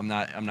 and so I'm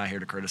not here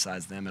to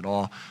criticize them at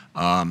all.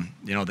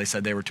 They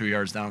said they were 2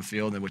 yards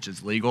downfield, which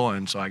is legal,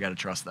 and so I got to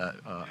trust that.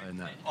 In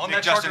that. On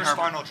that Chargers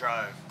final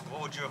drive,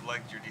 what would you have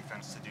liked your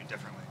defense to do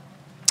differently?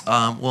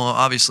 Well,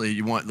 obviously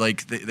you want,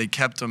 like, they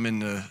kept them in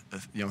the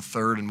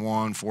 3rd and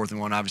 1, 4th and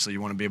 1. Obviously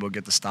you want to be able to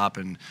get the stop,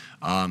 and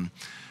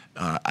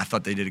I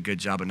thought they did a good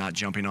job of not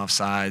jumping off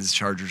sides.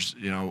 Chargers,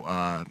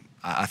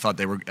 I thought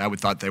they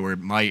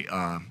might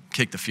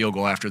kick the field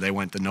goal after they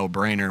went the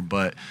no-brainer,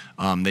 but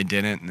they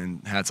didn't,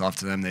 and hats off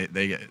to them.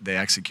 They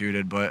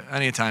executed. But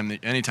anytime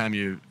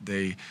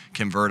they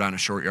convert on a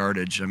short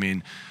yardage, I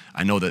mean,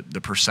 I know that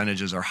the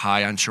percentages are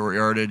high on short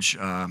yardage.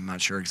 I'm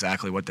not sure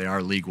exactly what they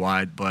are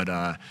league-wide,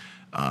 but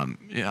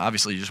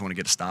obviously you just want to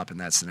get a stop in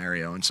that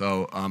scenario. And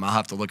so I'll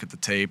have to look at the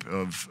tape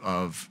of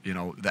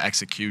the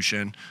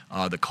execution,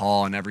 the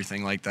call and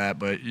everything like that.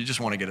 But you just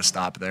want to get a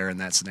stop there in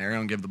that scenario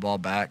and give the ball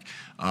back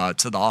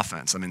to the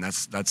offense. I mean,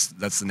 that's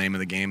the name of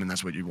the game, and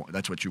that's what you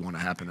want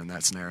to happen in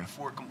that scenario.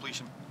 For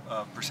completion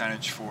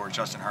percentage for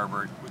Justin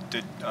Herbert,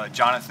 did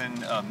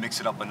Jonathan mix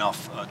it up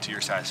enough to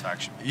your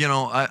satisfaction?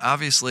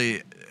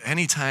 Obviously,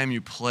 anytime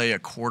you play a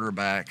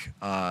quarterback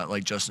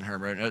like Justin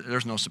Herbert,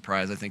 there's no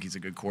surprise. I think he's a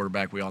good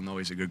quarterback. We all know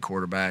he's a good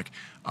quarterback.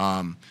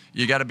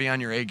 You got to be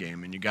on your A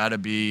game, and you got to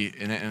be,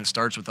 and it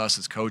starts with us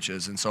as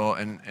coaches. And so,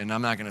 and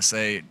I'm not going to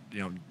say,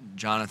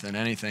 Jonathan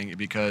anything,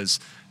 because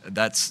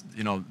that's,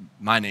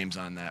 my name's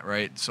on that,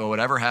 right? So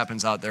whatever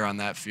happens out there on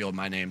that field,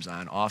 my name's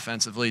on.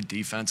 Offensively,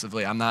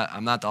 defensively, I'm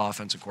not the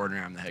offensive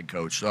coordinator, I'm the head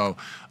coach. So,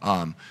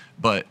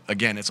 but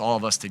again, it's all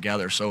of us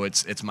together. So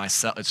it's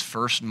myself. It's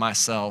first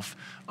myself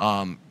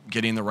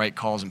getting the right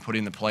calls and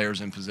putting the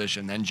players in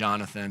position, then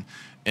Jonathan,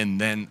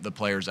 and then the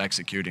players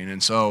executing.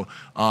 And so,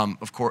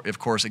 of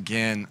course,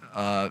 again,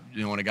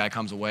 when a guy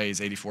comes away, he's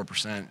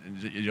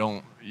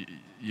 84%.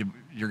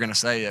 You're going to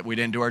say that we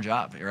didn't do our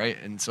job, right?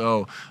 And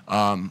so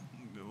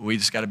we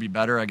just got to be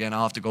better. Again,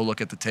 I'll have to go look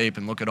at the tape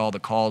and look at all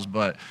the calls,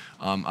 but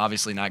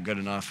obviously not good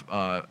enough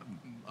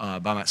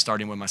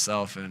starting with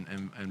myself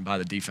and by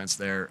the defense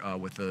there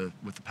with the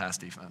pass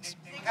defense.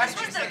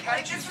 How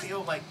did you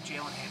feel like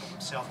Jalen handled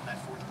himself in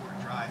that fourth quarter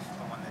drive,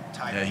 the one that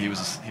tied? Yeah, he was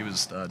a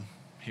stud.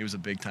 He was a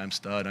big-time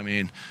stud. I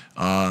mean,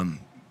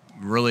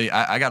 really,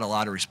 I got a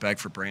lot of respect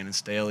for Brandon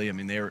Staley. I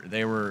mean,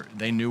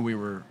 they knew we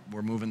were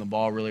moving the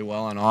ball really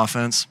well on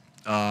offense,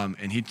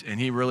 and he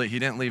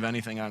didn't leave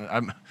anything on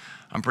it.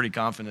 I'm pretty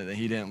confident that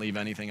he didn't leave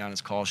anything on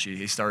his call sheet.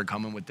 He started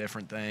coming with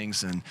different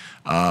things, and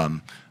I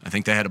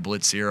think they had a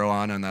blitz zero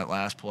on that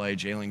last play.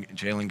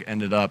 Jalen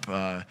ended up.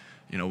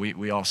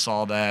 We all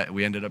saw that.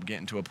 We ended up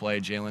getting to a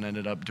play. Jalen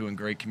ended up doing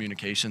great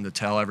communication to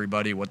tell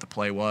everybody what the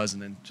play was,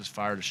 and then just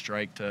fired a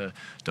strike to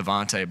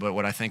Devontae. But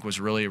what I think was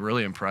really,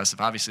 really impressive,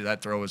 obviously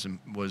that throw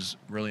was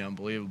really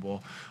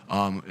unbelievable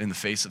in the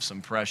face of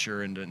some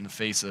pressure and in the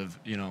face of,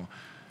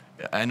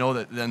 I know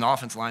that the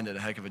offensive line did a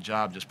heck of a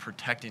job just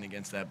protecting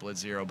against that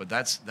blitz zero, but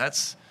that's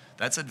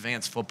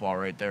advanced football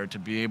right there, to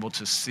be able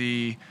to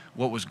see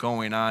what was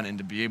going on and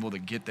to be able to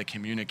get the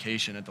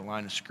communication at the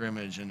line of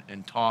scrimmage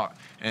and talk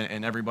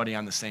and everybody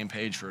on the same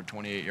page for a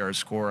 28-yard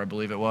score, I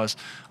believe it was.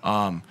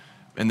 And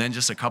then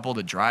just a couple of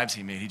the drives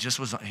he made, he just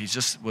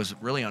was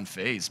really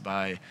unfazed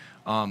by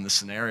the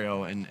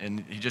scenario,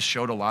 and he just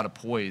showed a lot of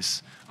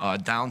poise.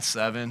 Down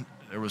 7.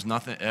 There was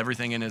nothing.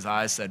 Everything in his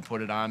eyes said,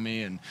 "Put it on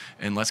me,"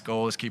 and let's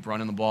go. Let's keep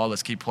running the ball.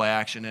 Let's keep play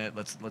action it.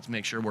 Let's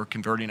make sure we're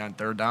converting on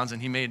third downs. And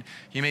he made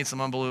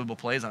some unbelievable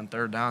plays on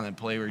third down. That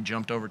play where he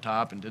jumped over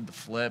top and did the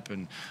flip.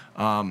 And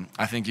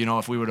I think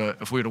if we would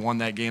have won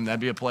that game, that'd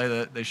be a play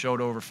that they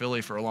showed over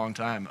Philly for a long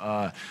time.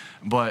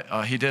 But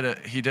he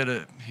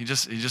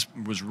just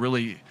was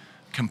really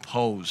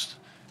composed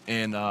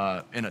in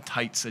a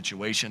tight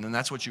situation, and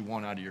that's what you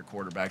want out of your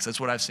quarterbacks. That's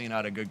what I've seen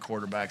out of good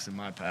quarterbacks in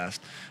my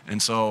past.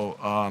 And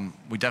so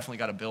we definitely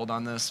got to build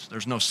on this.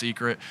 There's no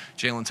secret.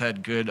 Jalen's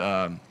had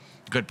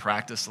good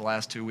practice the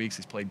last 2 weeks.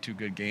 He's played 2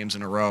 good games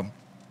in a row.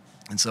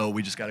 And so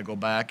we just got to go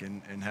back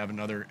and have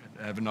another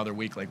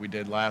week like we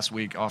did last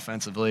week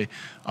offensively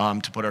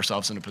to put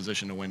ourselves in a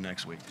position to win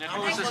next week. How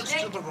much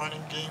did the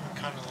running game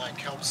kind of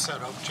help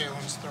set up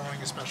Jalen's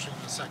throwing, especially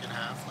in the second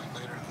half,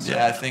 later in the season?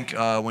 Yeah, I think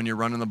when you're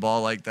running the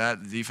ball like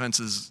that, the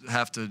defenses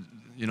have to,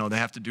 they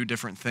have to do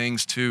different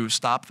things to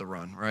stop the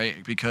run,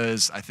 right?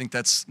 Because I think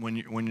that's when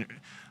you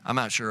I'm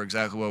not sure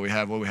exactly what we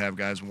have,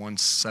 guys,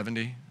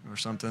 170 or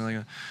something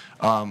like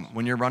that.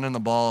 When you're running the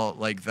ball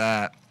like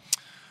that,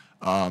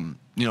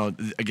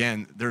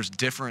 again, there's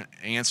different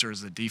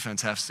answers the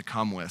defense has to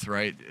come with,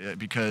 right?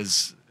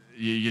 Because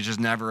you just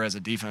never, as a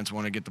defense,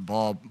 want to get the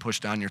ball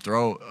pushed down your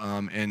throat.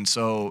 And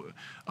so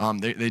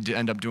they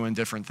end up doing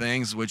different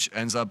things, which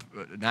ends up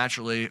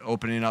naturally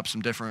opening up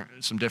some different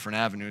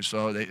avenues.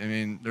 So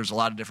there's a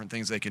lot of different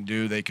things they can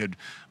do. They could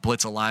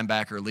blitz a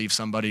linebacker, leave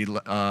somebody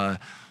alone,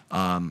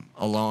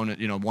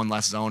 one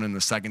less zone in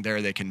the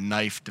secondary. They can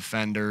knife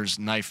defenders,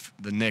 knife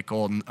the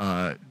nickel,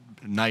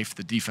 knife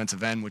the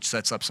defensive end, which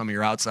sets up some of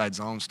your outside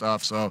zone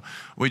stuff. So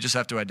we just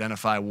have to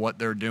identify what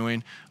they're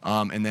doing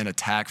and then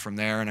attack from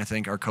there. And I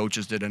think our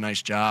coaches did a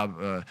nice job,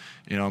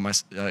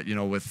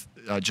 with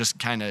just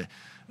kind of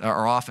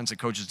our offensive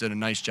coaches did a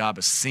nice job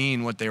of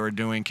seeing what they were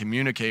doing,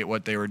 communicate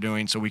what they were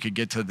doing, so we could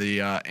get to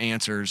the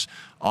answers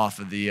off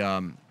of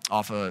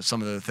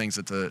some of the things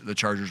that the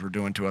Chargers were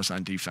doing to us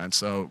on defense.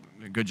 So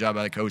good job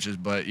by the coaches,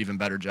 but even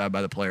better job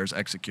by the players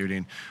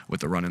executing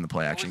with the run in the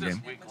play action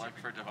game. What was this week like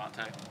for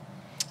Davante?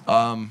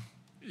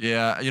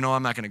 Yeah,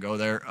 I'm not going to go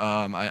there.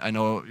 I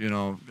know,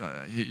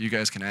 you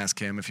guys can ask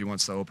him if he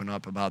wants to open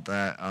up about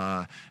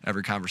that.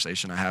 Every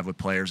conversation I have with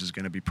players is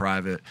going to be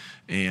private,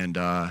 and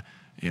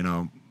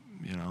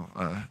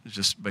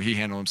but he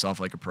handled himself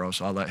like a pro,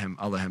 so I'll let him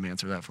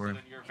answer that for you.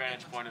 Then your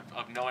vantage point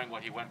of knowing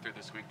what he went through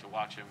this week to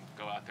watch him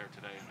go out there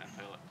today and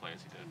play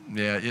as he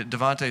did. Yeah,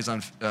 Davante's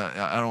on.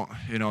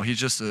 He's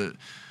just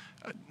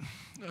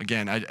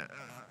again,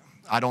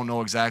 I don't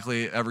know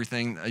exactly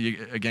everything.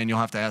 Again, you'll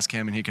have to ask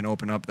him, and he can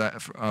open up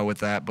that with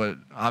that. But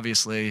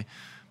obviously,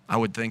 I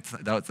would think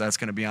that's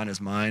going to be on his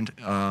mind.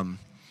 I'm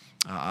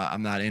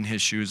not in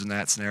his shoes in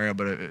that scenario,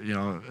 but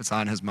it's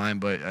on his mind.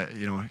 But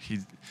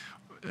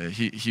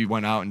he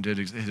went out and did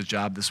his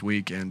job this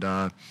week, and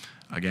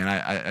again,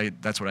 I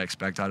that's what I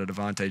expect out of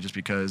Davante, just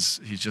because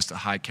he's just a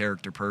high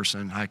character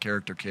person, high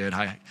character kid,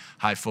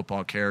 high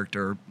football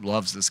character,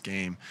 loves this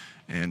game,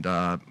 and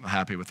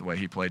happy with the way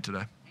he played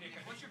today.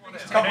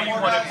 I know you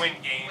want to win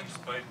games,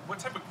 but what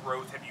type of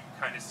growth have you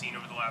kind of seen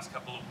over the last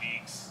couple of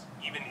weeks,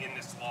 even in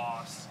this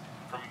loss,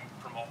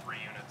 from all three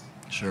units?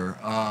 Sure.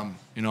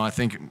 I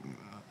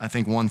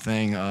think one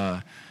thing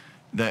that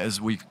as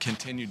we've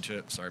continued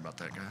to, sorry about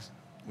that, guys.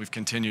 We've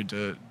continued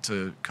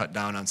to cut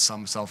down on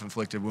some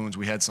self-inflicted wounds.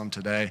 We had some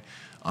today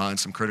in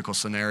some critical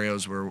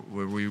scenarios where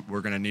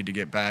we're going to need to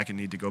get back and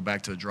need to go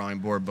back to the drawing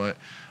board. But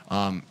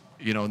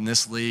in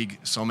this league,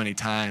 so many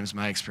times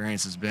my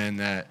experience has been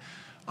that.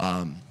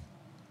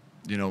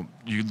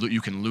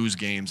 You can lose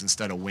games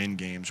instead of win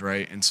games,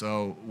 right? And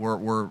so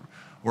we're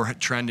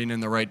trending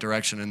in the right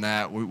direction in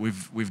that.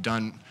 We've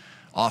done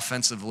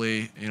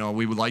offensively.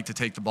 We would like to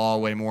take the ball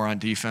away more on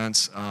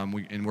defense, and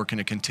we're going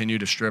to continue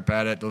to strip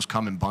at it. Those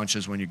come in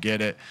bunches when you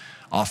get it.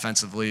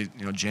 Offensively,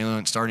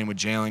 starting with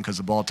Jalen, because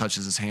the ball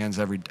touches his hands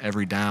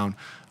every down.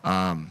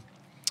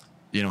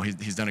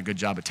 He's done a good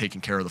job of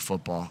taking care of the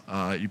football.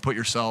 You put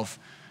yourself.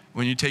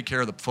 When you take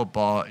care of the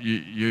football,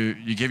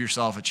 you give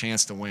yourself a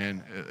chance to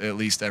win at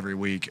least every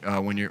week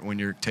when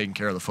you're taking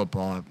care of the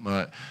football.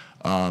 But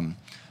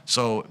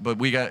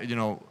we got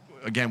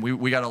again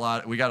we got a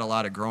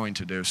lot of growing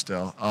to do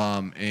still,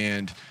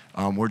 and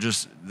we're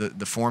just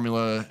the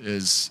formula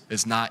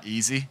is not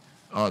easy.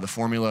 The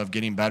formula of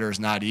getting better is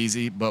not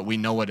easy, but we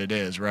know what it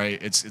is,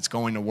 right? It's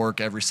going to work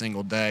every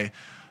single day.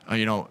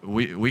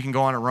 We can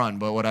go on a run,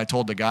 but what I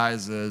told the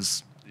guys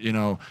is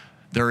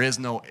there is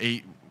no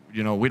 8.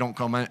 We don't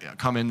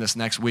come in this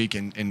next week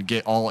and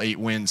get all 8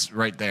 wins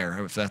right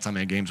there, if that's how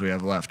many games we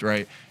have left,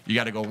 right? You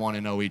got to go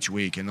 1-0 each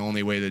week, and the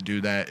only way to do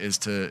that is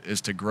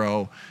to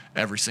grow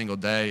every single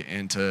day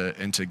and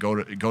to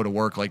go to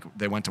work like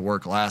they went to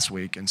work last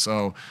week. And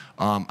so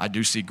I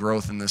do see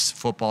growth in this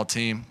football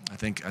team. I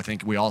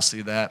think we all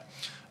see that.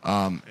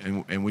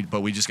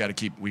 But we just got to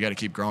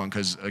keep growing,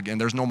 because again,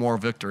 there's no more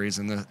victories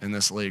in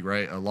this league,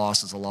 right? A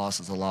loss is a loss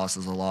is a loss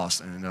is a loss,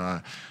 and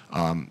that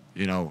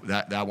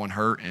one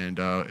hurt,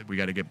 and we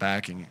got to get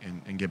back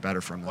and get better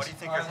from this. Why do you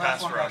think your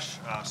pass rush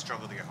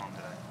struggled to get home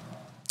today?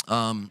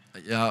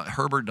 Yeah,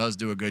 Herbert does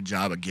do a good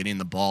job of getting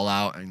the ball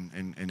out,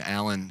 and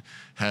Allen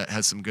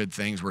has some good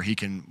things where he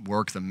can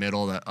work the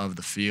middle of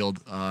the field.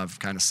 I've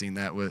kind of seen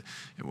that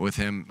with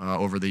him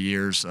over the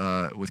years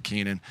with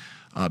Keenan.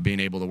 Being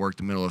able to work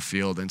the middle of the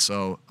field, and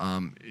so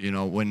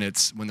when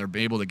they're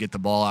able to get the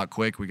ball out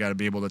quick, we got to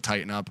be able to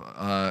tighten up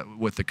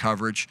with the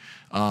coverage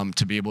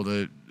to be able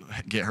to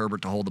get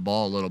Herbert to hold the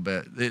ball a little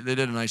bit. They did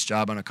a nice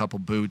job on a couple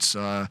boots.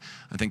 I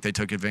think they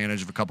took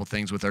advantage of a couple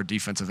things with our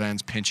defensive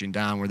ends pinching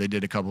down, where they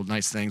did a couple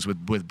nice things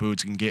with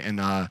boots and getting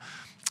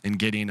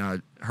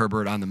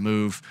Herbert on the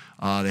move.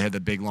 They had the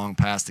big long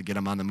pass to get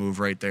him on the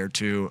move right there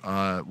too,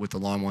 with the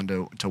long one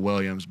to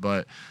Williams,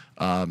 but.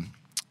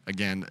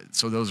 Again,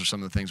 so those are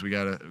some of the things we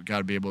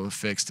gotta be able to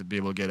fix to be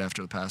able to get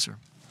after the passer.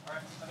 All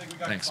right, I think we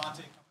got Thanks.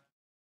 Devontae.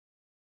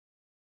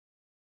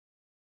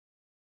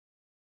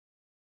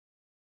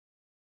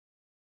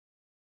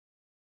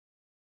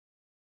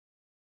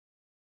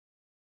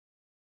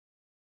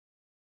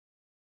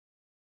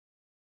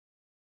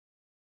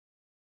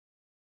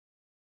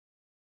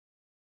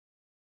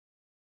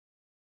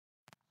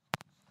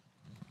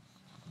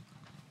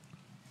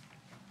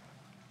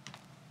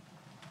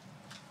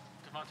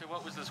 Davante,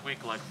 what was this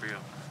week like for you?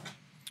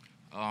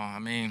 I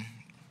mean,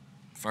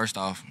 first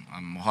off,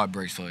 my heart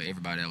breaks for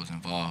everybody that was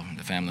involved,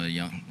 the family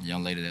of the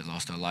young lady that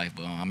lost her life.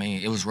 But, I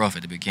mean, it was rough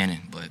at the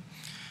beginning, but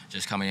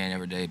just coming in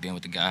every day, being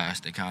with the guys,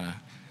 they kind of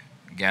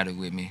gathered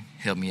with me,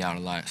 helped me out a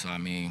lot. So, I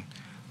mean,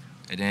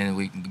 at the end of the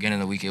week, beginning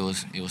of the week, it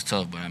was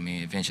tough, but, I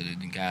mean, eventually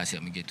the guys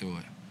helped me get through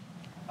it.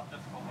 How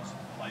difficult was the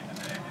flight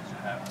today? Did you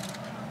have to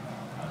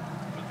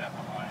put that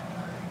behind?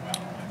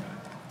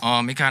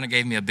 It kind of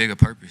gave me a bigger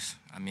purpose.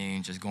 I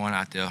mean, just going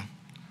out there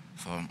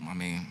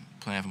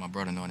playing for my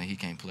brother, knowing that he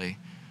can't play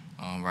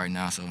right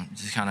now. So it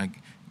just kind of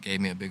gave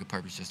me a bigger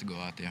purpose just to go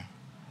out there.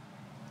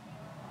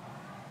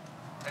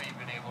 Have you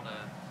been able to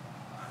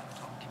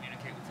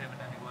communicate with him in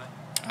any way?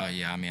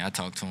 Yeah, I mean, I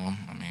talked to him.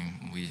 I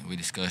mean, we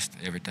discussed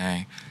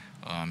everything.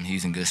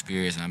 He's in good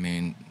spirits. I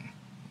mean,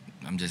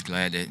 I'm just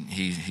glad that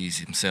he's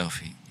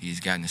himself. He's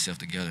gotten himself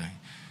together,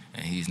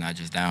 and he's not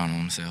just down on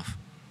himself.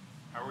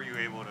 How were you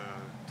able to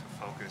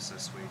focus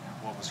this week?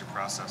 What was your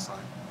process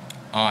like?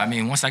 I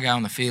mean, once I got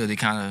on the field, it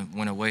kind of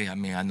went away. I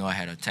mean, I know I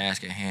had a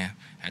task at hand.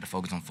 I had to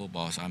focus on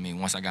football. So, I mean,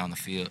 once I got on the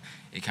field,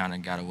 it kind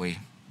of got away.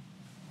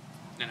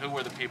 And who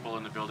were the people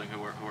in the building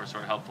who were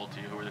sort of helpful to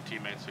you? Who were the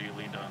teammates who you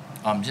leaned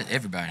on? Just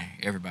everybody.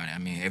 I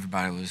mean,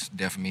 everybody was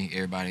there for me.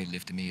 Everybody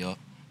lifted me up,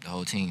 the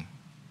whole team.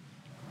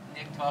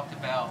 Nick talked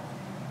about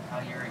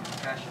how you're a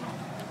professional.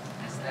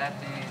 Has that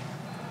been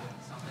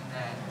something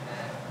that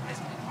has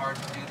been hard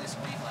to do this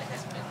week? Like,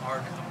 has it been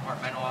hard to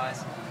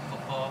compartmentalize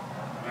football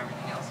from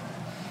everything else?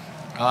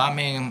 I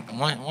mean,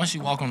 once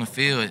you walk on the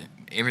field,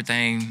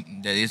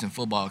 everything that isn't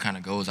football kind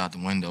of goes out the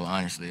window,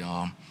 honestly.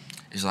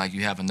 It's like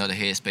you have another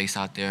headspace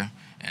out there,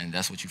 and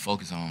that's what you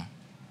focus on.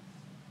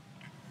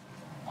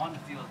 On the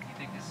field, do you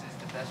think this is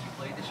the best you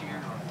played this year,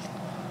 or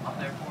up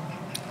there for?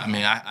 I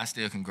mean, I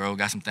still can grow.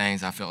 Got some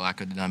things I felt like I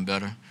could have done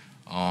better.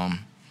 I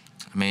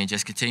mean,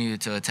 just continue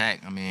to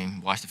attack. I mean,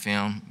 watch the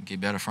film, get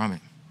better from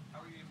it.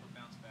 How were you able to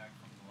bounce back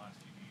from the last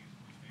few games,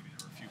 which maybe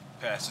there were a few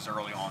passes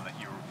early on that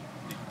you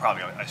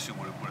probably, I assume,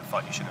 would have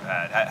thought you should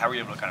have had? How were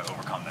you able to kind of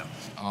overcome them?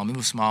 It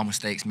was small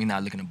mistakes, me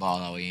not looking the ball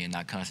all the way in,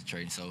 not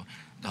concentrating. So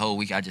the whole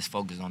week I just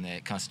focused on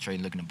that,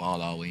 concentrating, looking the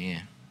ball all the way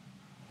in.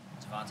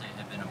 Devontae, it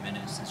had been a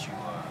minute since you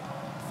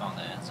found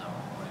the end zone.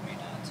 What did it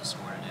mean to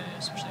score today,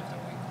 especially after a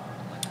week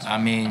like this? I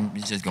mean,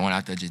 it's just going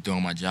out there, just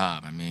doing my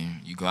job. I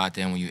mean, you go out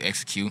there and when you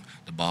execute,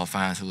 the ball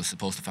finds who it's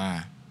supposed to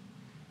find.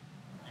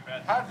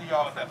 How did you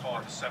off that ball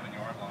at the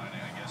 7-yard line,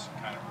 and I guess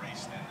kind of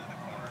raced into the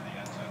corner of the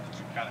end zone? Did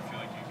you kind of feel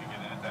like you could get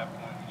in at that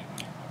point?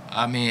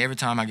 I mean, every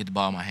time I get the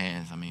ball in my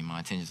hands, I mean, my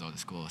intentions are to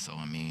score. So,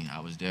 I mean, I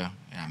was there,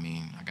 and I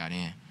mean, I got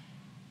in.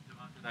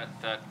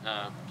 That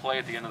play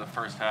at the end of the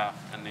first half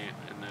in the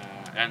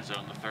end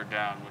zone, the third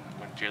down,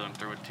 when Jalen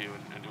threw it to you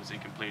and it was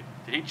incomplete.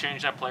 Did he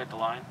change that play at the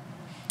line?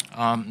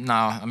 No,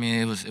 I mean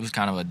it was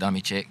kind of a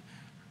dummy check,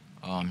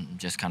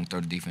 just kind of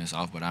throw the defense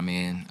off. But I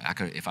mean,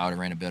 if I would have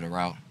ran a better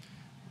route,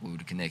 we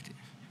would have connected. You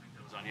think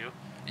that was on you?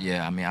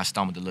 Yeah, I mean I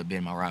stumbled a little bit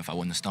in my route. If I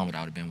wouldn't have stumbled,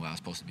 I would have been where I was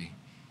supposed to be.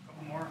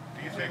 More.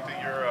 Do you think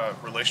that your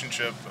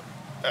relationship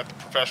at the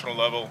professional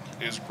level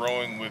is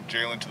growing with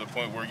Jalen to the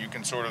point where you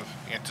can sort of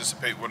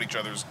anticipate what each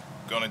other's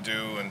going to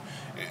do, and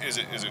is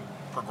it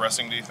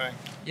progressing, do you think?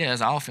 Yeah,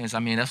 as an offense, I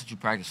mean, that's what you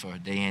practice for,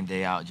 day in,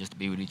 day out, just to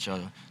be with each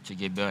other, to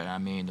get better. I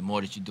mean, the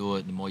more that you do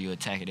it, the more you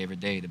attack it every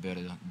day, the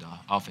better the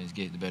offense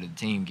gets, the better the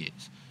team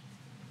gets.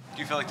 Do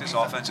you feel like this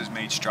offense has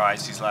made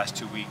strides these last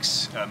 2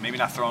 weeks, maybe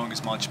not throwing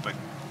as much, but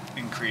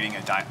in creating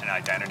an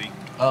identity?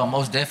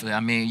 Most definitely.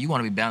 I mean, you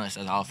want to be balanced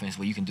as an offense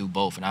where you can do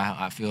both, and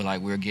I feel like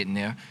we're getting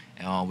there,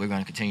 and we're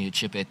going to continue to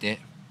chip at that.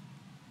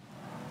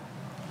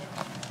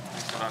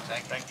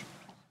 Thank you.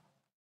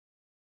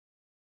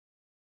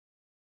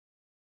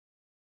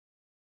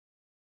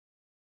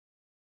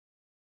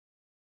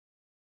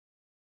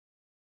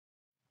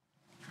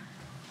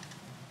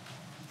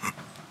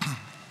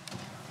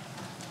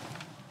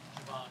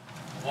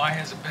 Why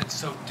has it been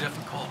so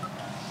difficult,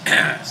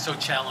 so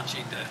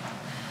challenging to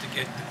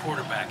get the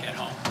quarterback at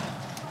home?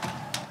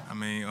 I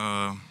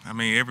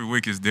mean, every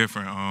week is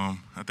different. I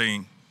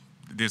think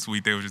this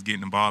week they were just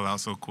getting the ball out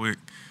so quick,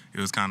 it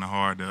was kind of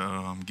hard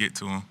to get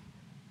to him.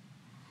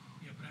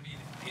 Yeah, but I mean,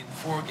 in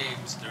 4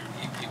 games,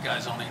 you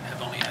guys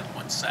have only had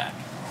 1 sack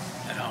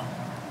at home.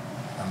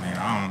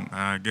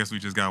 I guess we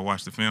just got to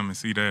watch the film and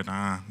see that.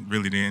 I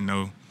really didn't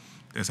know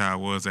that's how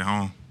it was at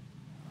home.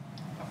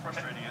 How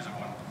frustrating is it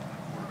when the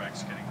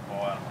quarterback's getting the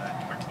ball out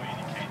that quickly and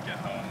you can't get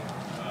home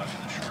in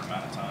a short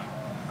amount of time?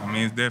 I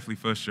mean, it's definitely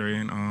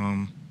frustrating.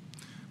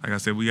 Like I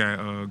said, we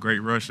got great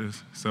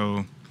rushers,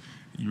 so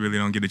you really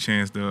don't get a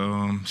chance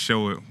to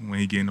show it when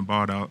he getting the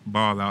ball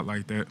out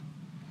like that.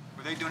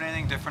 Were they doing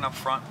anything different up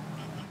front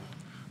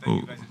that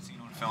you guys had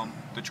seen on film,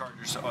 the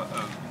Chargers,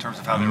 in terms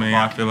of how they were blocking?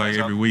 I feel like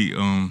every week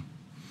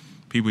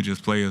people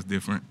just play us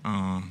different.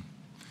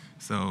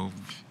 So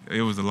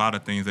it was a lot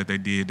of things that they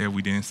did that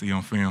we didn't see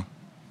on film.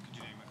 Could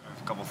you name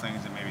a couple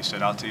things that maybe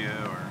stood out to you?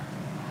 Or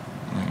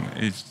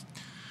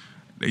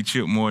they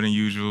chip more than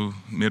usual,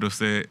 middle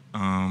set.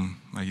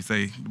 Like you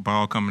say, the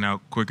ball coming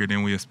out quicker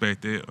than we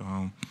expected.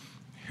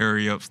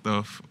 Hurry up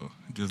stuff,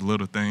 just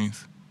little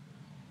things.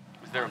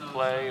 With there a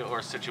play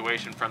or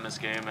situation from this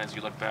game as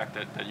you look back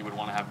that you would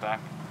want to have back?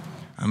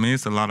 I mean,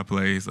 it's a lot of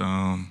plays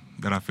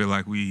that I feel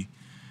like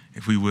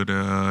if we would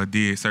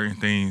did certain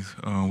things,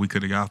 we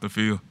could have got off the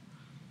field.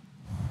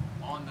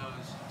 On those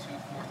 2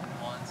 4th and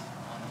 1s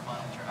on the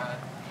final drive,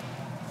 do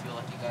you feel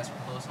like you guys were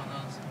close on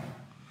those?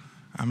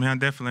 I mean, I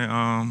definitely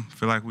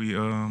feel like we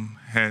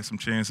had some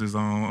chances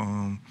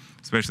on,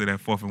 especially that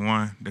 4th and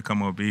 1 to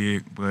come up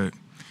big, but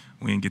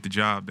we didn't get the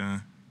job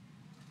done.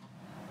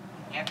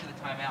 After the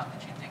timeout,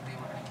 did you think they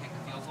were going to kick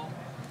the field goal? Or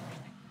did you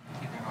think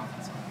keep their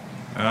offense up?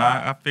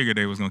 I figured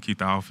they was going to keep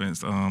the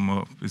offense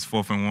up. It's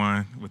 4th and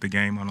 1 with the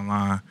game on the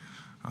line.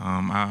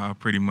 I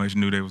pretty much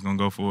knew they was going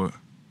to go for it.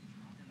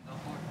 Didn't go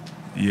for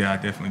it? Yeah, I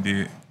definitely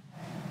did.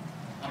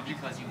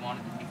 Because you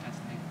wanted the defense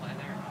to make a play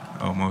there?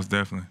 Oh, most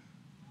definitely.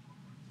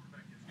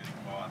 Getting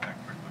the ball out that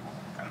quickly,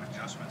 what kind of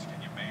adjustments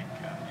can you make,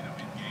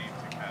 in game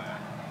to kind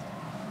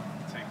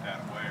of take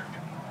that away or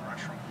get more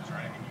pressure? Is there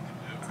anything you can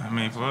do? I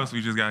mean, for us,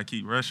 we just got to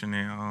keep rushing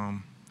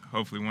and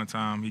hopefully one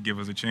time he give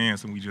us a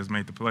chance and we just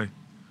make the play.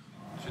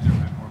 Should there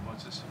have been more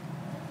blitzes?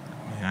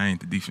 I ain't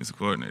the defensive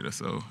coordinator,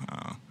 so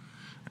I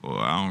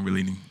don't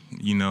really,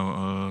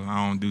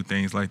 I don't do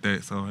things like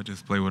that, so I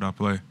just play what I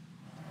play.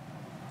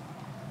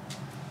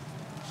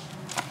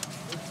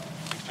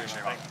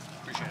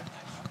 Appreciate it.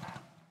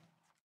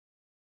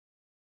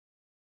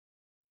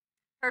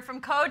 Heard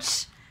from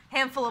Coach,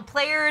 handful of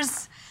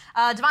players.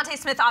 DeVonta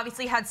Smith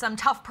obviously had some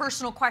tough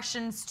personal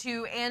questions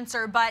to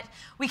answer, but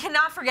we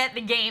cannot forget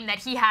the game that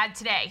he had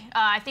today.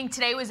 I think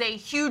today was a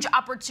huge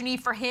opportunity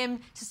for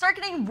him to start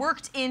getting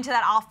worked into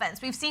that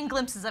offense. We've seen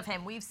glimpses of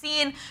him. We've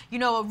seen,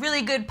 a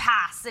really good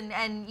pass and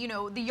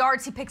the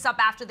yards he picks up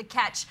after the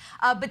catch.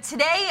 But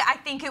today, I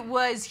think it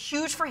was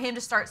huge for him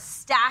to start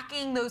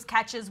stacking those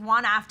catches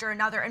one after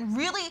another and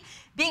really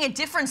being a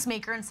difference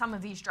maker in some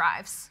of these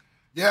drives.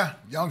 Yeah,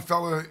 young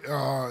fella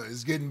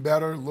is getting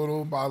better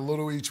little by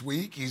little each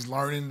week. He's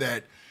learning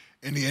that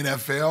in the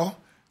NFL,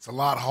 it's a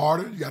lot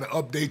harder. You got to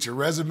update your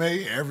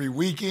resume every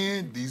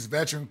weekend. These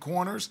veteran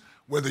corners,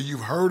 whether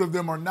you've heard of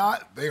them or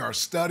not, they are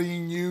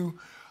studying you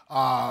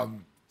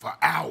for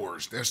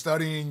hours. They're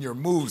studying your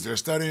moves. They're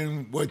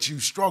studying what you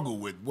struggle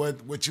with,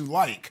 what you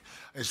like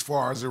as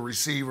far as a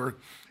receiver.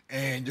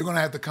 And you're going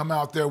to have to come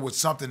out there with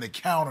something to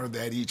counter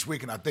that each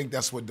week. And I think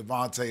that's what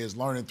DeVonta is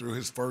learning through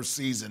his first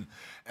season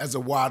as a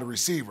wide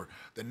receiver.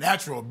 The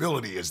natural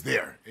ability is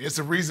there. It's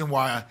the reason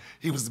why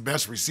he was the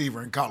best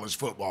receiver in college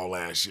football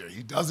last year.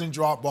 He doesn't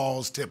drop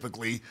balls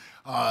typically.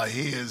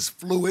 He is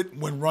fluid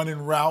when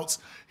running routes.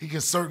 He can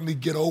certainly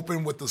get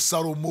open with the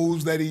subtle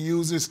moves that he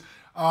uses.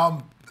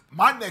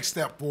 My next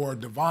step for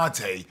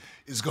DeVonta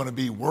is going to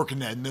be working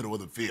that middle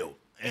of the field.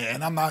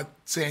 And I'm not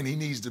saying he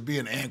needs to be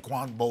an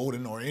Anquan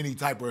Bolden or any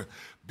type of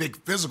big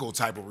physical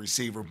type of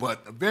receiver,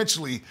 but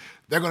eventually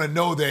they're going to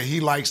know that he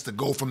likes to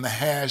go from the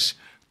hash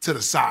to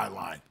the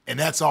sideline, and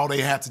that's all they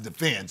have to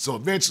defend. So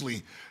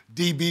eventually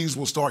DBs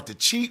will start to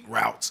cheat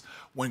routes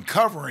when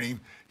covering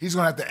him. He's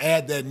going to have to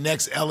add that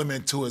next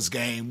element to his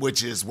game,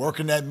 which is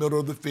working that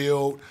middle of the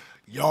field,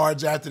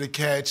 yards after the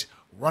catch,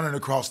 running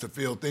across the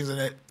field, things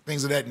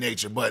of that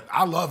nature. But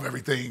I love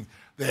everything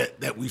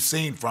that we've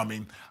seen from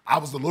him. I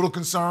was a little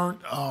concerned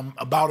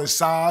about his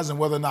size and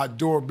whether or not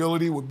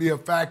durability would be a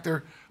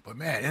factor. But,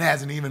 man, it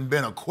hasn't even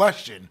been a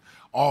question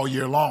all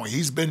year long.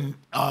 He's been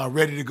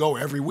ready to go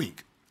every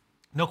week.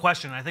 No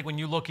question. I think when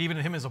you look even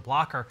at him as a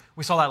blocker,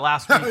 we saw that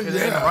last week in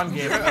the run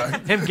game,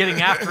 him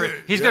getting after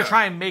it. He's going to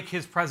try and make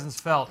his presence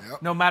felt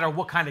no matter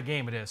what kind of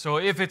game it is. So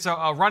if it's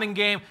a running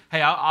game,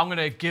 hey, I'm going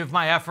to give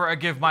my effort. I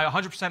give my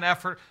 100%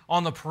 effort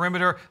on the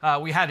perimeter.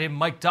 We had him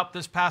mic'd up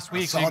this past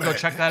week, so you can go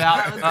check that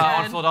out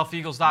on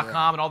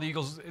PhiladelphiaEagles.com and all the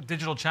Eagles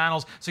digital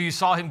channels. So you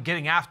saw him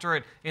getting after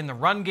it in the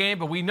run game,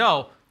 but we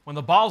know when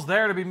the ball's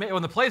there to be made,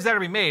 when the play's there to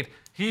be made,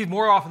 he's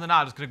more often than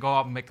not just going to go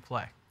out and make the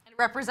play.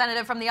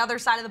 Representative from the other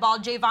side of the ball,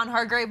 Javon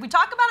Hargrave. We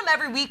talk about him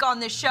every week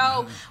on this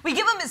show. We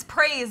give him his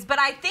praise, but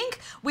I think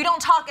we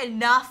don't talk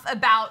enough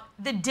about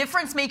the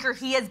difference maker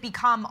he has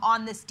become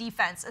on this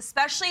defense,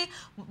 especially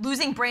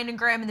losing Brandon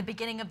Graham in the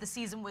beginning of the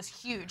season was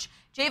huge.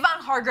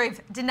 Javon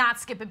Hargrave did not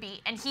skip a beat,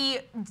 and he,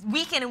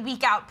 week in and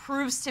week out,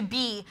 proves to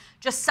be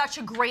just such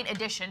a great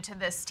addition to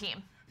this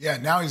team. Yeah,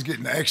 now he's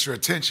getting the extra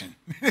attention.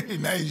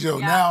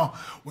 Now,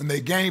 when they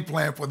game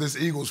plan for this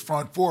Eagles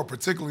front four,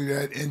 particularly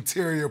that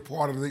interior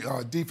part of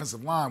the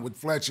defensive line with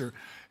Fletcher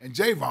and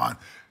Javon,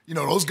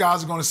 those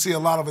guys are going to see a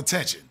lot of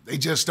attention. They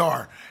just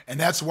are. And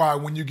that's why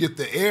when you get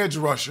the edge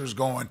rushers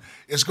going,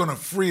 it's going to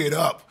free it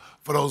up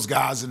for those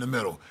guys in the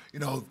middle.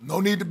 No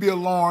need to be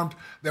alarmed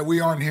that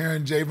we aren't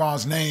hearing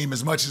Javon's name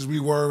as much as we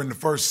were in the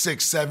first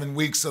 6-7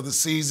 weeks of the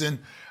season.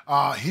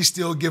 He's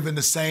still giving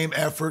the same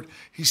effort.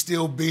 He's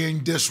still being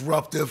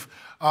disruptive.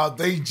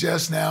 They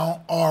just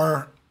now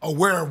are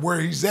aware of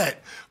where he's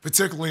at,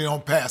 particularly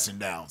on passing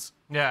downs.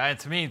 Yeah, and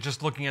to me,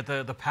 just looking at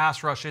the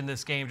pass rush in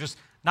this game, just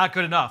not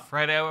good enough,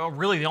 right?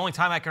 Really, the only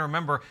time I can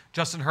remember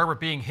Justin Herbert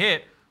being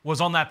hit was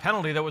on that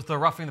penalty that was the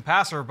roughing the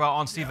passer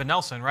on Steven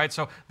Nelson, right?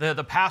 So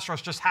the pass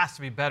rush just has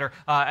to be better.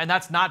 And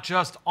that's not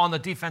just on the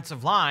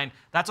defensive line.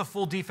 That's a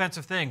full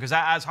defensive thing because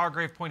as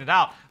Hargrave pointed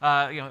out,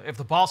 if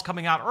the ball's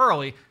coming out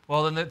early,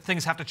 well, then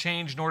things have to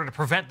change in order to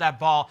prevent that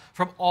ball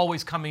from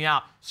always coming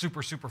out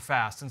super, super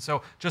fast. And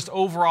so just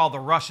overall, the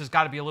rush has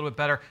got to be a little bit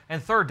better.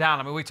 And third down,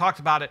 I mean, we talked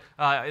about it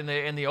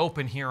in the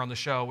open here on the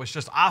show, was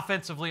just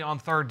offensively on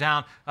third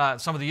down,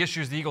 some of the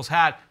issues the Eagles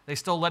had, they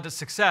still led to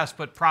success,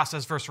 but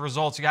process versus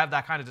results, you have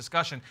that kind of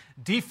discussion.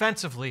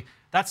 Defensively,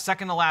 that's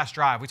second to last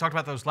drive. We talked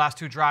about those last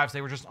 2 drives.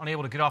 They were just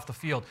unable to get off the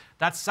field.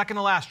 That's second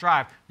to last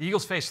drive. The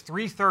Eagles faced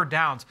 3 third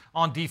downs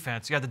on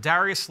defense. You had the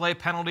Darius Slay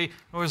penalty.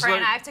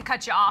 Fran, I have to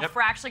cut you off. Yep.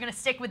 We're actually going to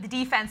stick with the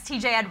defense.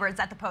 TJ Edwards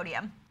at the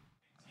podium.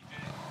 You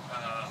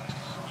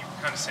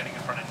were kind of standing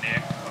in front of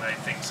Nick when I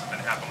think something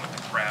happened with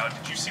the crowd.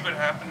 Did you see what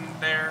happened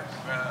there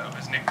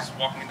as Nick was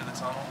walking into the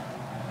tunnel?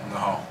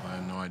 No, I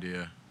have no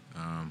idea.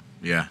 I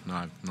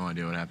have no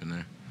idea what happened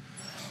there.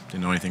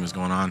 Didn't know anything was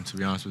going on, to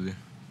be honest with you.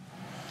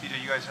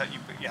 TJ, you guys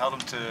you held them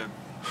to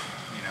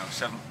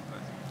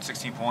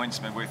 16 points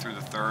midway through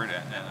the third,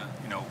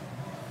 and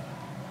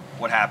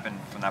what happened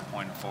from that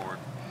point forward?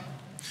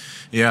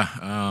 Yeah,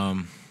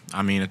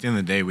 I mean, at the end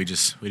of the day, we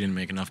didn't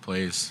make enough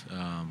plays,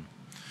 and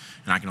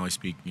I can only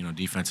speak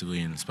defensively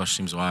and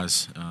special teams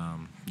wise.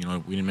 We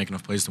didn't make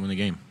enough plays to win the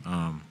game.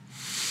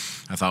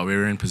 I thought we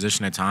were in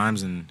position at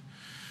times, and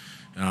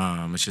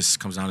it just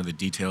comes down to the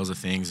details of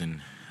things. And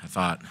I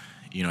thought,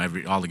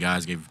 all the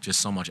guys gave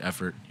just so much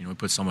effort. We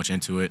put so much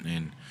into it,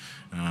 and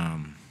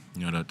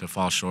to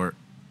fall short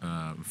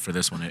for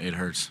this one, it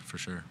hurts for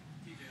sure.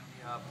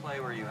 The play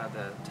where you had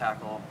the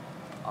tackle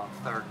on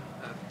third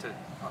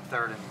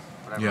and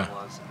whatever it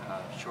was,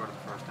 short of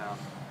the first down.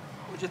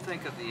 What did you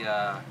think of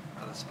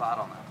the spot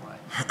on that play?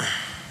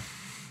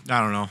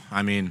 I don't know.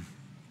 I mean,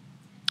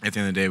 at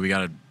the end of the day, we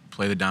got to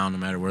play the down no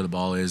matter where the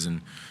ball is,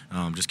 and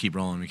just keep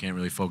rolling. We can't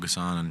really focus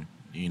on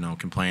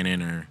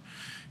complaining or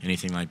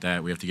anything like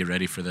that. We have to get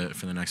ready for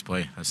the next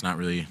play. That's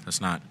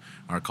not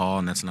our call,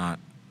 and that's not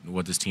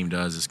what this team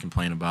does, is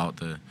complain about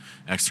the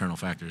external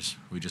factors.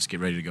 We just get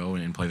ready to go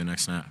and play the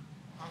next snap.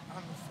 On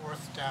the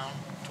fourth down,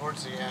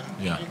 towards the end,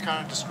 yeah. Can you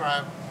kind of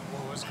describe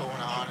what was going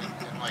on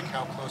and like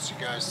how close you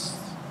guys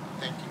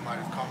think you might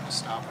have come to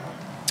stopping them?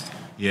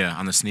 Yeah,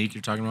 on the sneak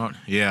you're talking about?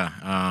 Yeah,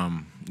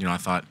 I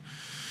thought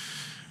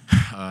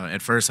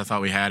at first I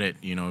thought we had it.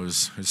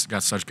 It's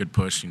got such good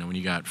push. When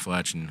you got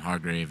Fletch and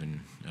Hargrave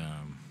and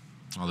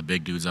all the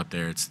big dudes up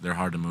there, they're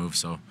hard to move.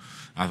 So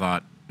I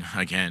thought,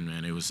 again,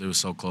 man, it was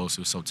so close, it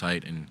was so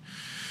tight, and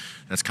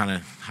that's kind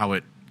of how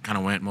it kind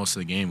of went most of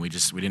the game. We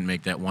didn't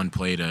make that one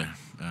play to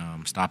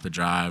stop the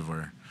drive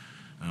or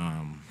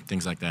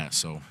things like that.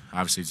 So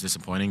obviously it's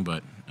disappointing,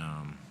 but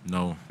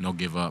no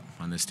give up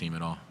on this team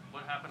at all.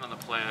 What happened on the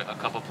play a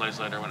couple plays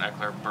later when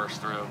Eckler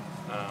burst through?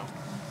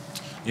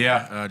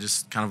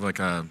 Just kind of like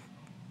a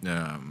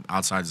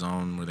outside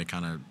zone where they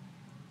kind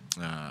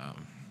of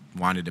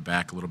winded it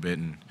back a little bit,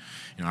 and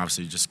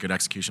obviously just good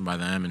execution by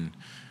them. And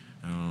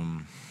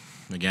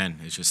again,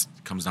 it just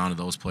comes down to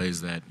those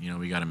plays that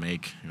we got to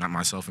make, not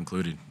myself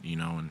included.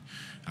 And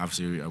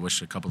obviously I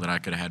wish a couple that I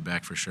could have had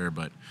back for sure,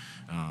 but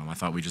I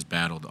thought we just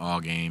battled all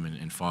game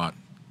and fought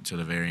to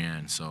the very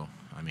end. So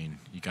I mean,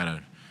 you got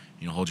to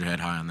hold your head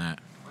high on that.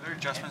 Were there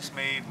adjustments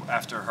made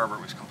after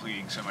Herbert was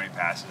completing so many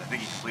passes? I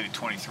think he completed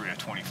 23 of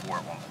 24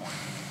 at one point.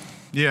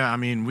 Yeah, I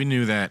mean, we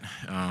knew that.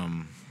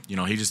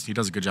 He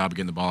does a good job of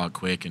getting the ball out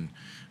quick, and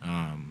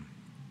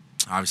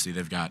obviously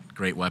they've got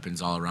great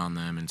weapons all around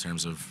them in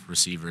terms of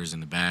receivers in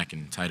the back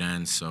and tight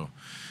ends. So,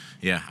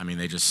 yeah, I mean,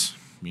 they just,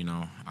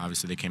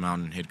 obviously they came out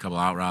and hit a couple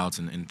out routes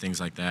and things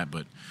like that,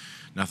 but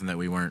nothing that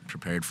we weren't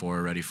prepared for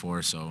or ready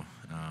for. So,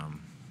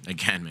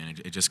 again, man,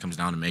 it just comes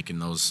down to making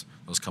those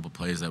couple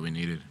plays that we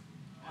needed.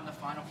 On the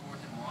final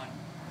 4th and 1,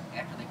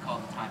 after they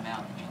called the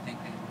timeout, did you think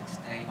they would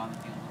stay on the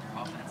field with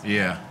their offense?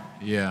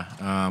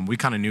 Yeah. We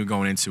kind of knew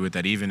going into it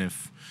that even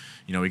if,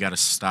 we got to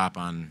stop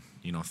on,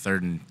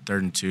 third and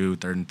 2,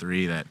 3rd and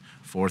 3, that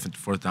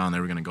fourth down, they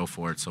were going to go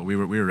for it. So we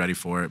were ready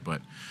for it,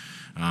 but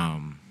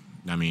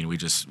I mean, we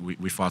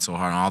fought so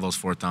hard on all those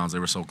 4th downs. They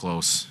were so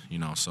close,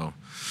 so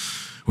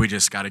we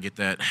just got to get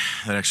that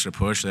extra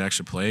push, that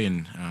extra play,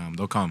 and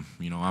they'll come.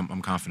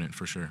 I'm confident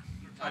for sure.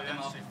 You got them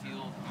off the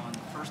field on the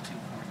first 2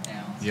 4th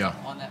downs. Yeah.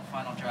 On that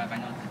final drive, I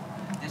know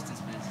the distance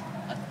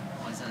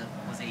was a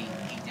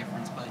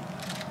difference, but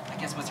I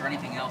guess was there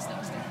anything else that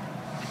was there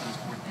with those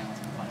 4th downs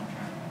in the final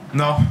drive?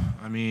 No,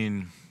 I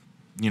mean,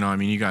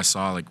 you guys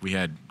saw, like, we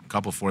had a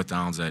couple 4th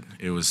downs that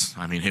it was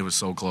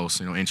so close,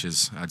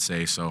 inches, I'd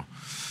say. So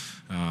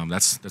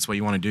that's what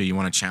you want to do. You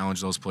want to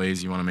challenge those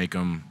plays. You want to make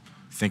them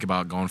think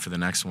about going for the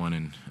next one,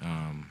 and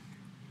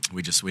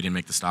we didn't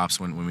make the stops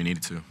when we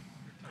needed to.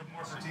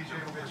 More for TJ,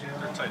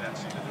 their tight ends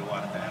seem to do a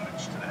lot of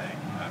damage today.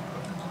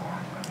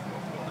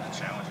 What were the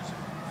challenges of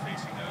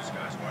facing those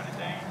guys? Why did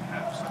they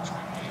have such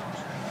good games?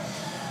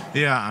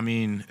 Yeah, I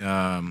mean,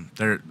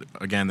 they're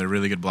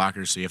really good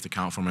blockers, so you have to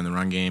count for them in the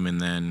run game, and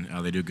then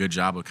they do a good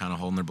job of kind of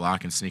holding their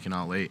block and sneaking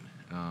out late.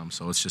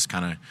 So it's just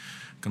kind of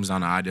comes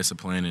down to eye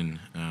discipline and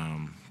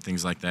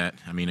things like that.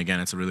 I mean, again,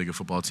 it's a really good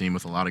football team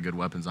with a lot of good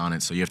weapons on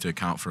it, so you have to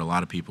account for a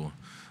lot of people.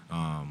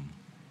 And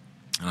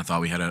I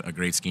thought we had a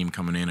great scheme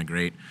coming in, a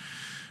great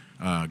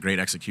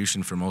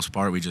execution for most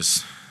part. We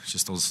just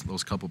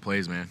those couple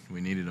plays, man,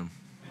 we needed them.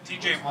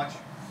 TJ,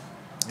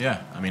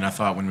 Yeah, I mean, I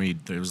thought when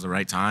it was the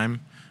right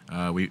time,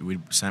 we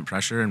sent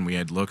pressure and we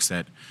had looks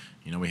that,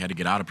 we had to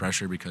get out of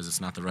pressure because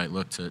it's not the right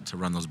look to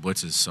run those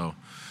blitzes. So,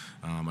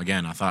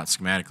 again, I thought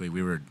schematically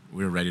we were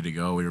ready to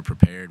go. We were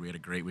prepared. We had a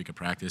great week of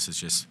practice.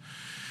 It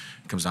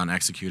comes down to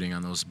executing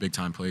on those big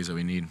time plays that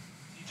we need.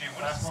 TJ,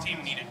 what does this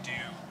team need to do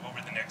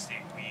over the next 8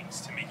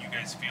 weeks to make you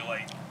guys feel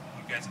like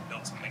you guys have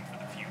built something for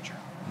the future?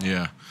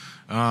 Yeah.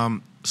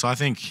 So I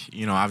think,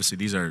 obviously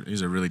these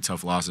are really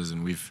tough losses,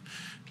 and we've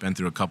been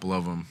through a couple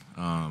of them.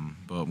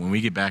 But when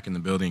we get back in the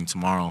building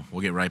tomorrow,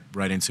 we'll get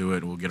right into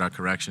it. We'll get our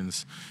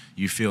corrections.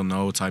 You feel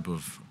no type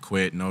of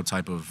quit, no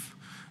type of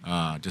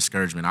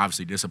discouragement.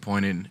 Obviously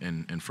disappointed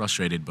and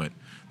frustrated, but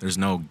there's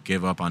no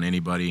give up on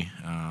anybody.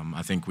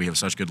 I think we have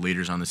such good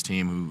leaders on this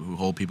team who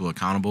hold people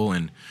accountable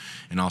and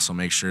also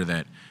make sure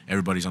that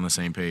everybody's on the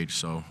same page.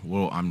 So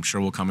I'm sure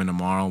we'll come in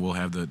tomorrow. We'll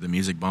have the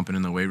music bumping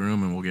in the weight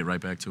room, and we'll get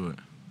right back to it.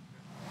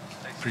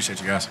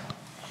 Appreciate you guys.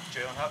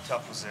 Jalen, how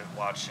tough was it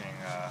watching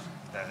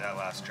that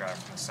last drive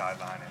from the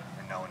sideline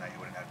and knowing that you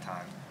wouldn't have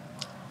time?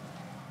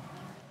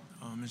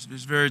 It's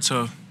very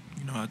tough.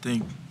 I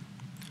think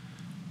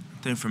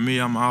for me,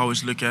 I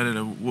always look at it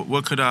of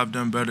what could I have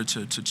done better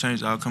to change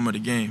the outcome of the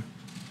game,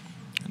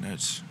 and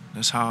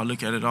that's how I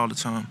look at it all the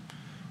time.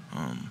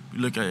 You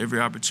look at every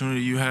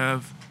opportunity you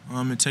have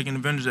and taking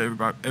advantage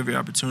of every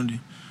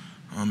opportunity.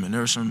 And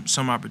there are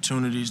some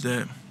opportunities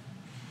that,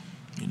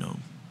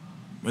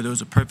 whether it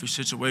was a perfect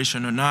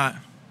situation or not,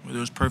 whether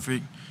it was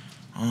perfect,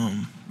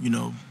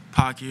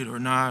 pocket or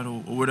not,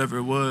 or whatever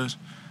it was,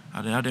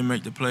 I didn't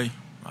make the play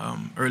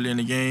early in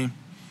the game.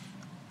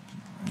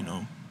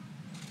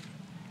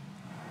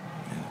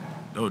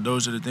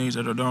 Those are the things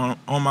that are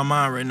on my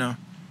mind right now.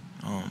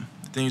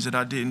 The things that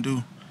I didn't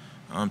do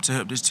to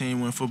help this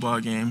team win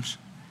football games.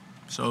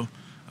 So,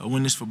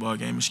 win this football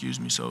game, excuse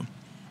me. So,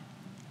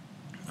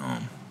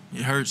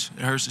 it hurts.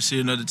 It hurts to see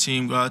another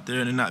team go out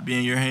there and it not be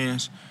in your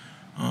hands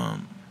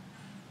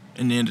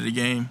in the end of the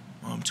game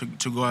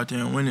to go out there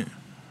and win it.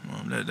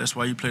 That's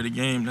why you play the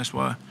game. That's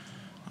why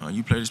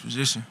you play this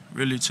position,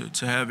 really,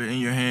 to have it in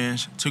your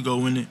hands, to go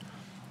win it.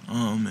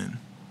 And,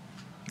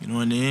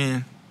 in the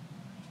end,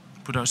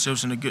 put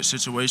ourselves in a good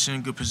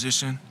situation, good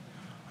position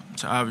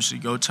to obviously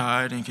go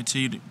tied and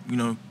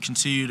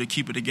continue to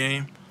keep it a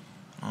game.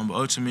 But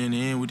ultimately, in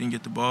the end, we didn't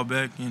get the ball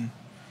back, and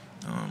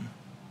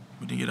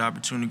we didn't get the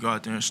opportunity to go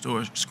out there and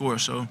score.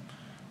 So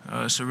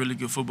it's a really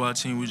good football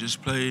team we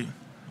just played.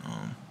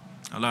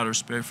 A lot of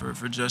respect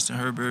for Justin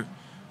Herbert,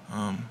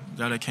 a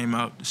guy that came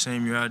out the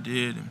same year I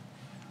did, and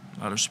a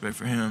lot of respect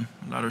for him,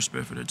 a lot of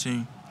respect for their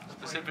team.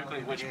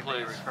 Specifically, which play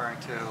you're referring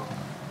to,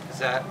 was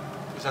that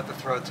the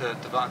throw to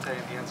Devontae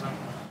in the end zone?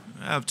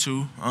 I have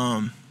two.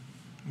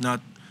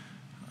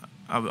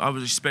 I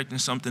was expecting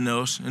something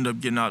else. Ended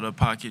up getting out of the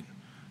pocket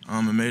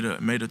and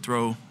made a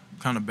throw,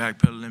 kind of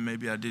backpedaling.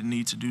 Maybe I didn't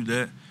need to do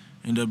that.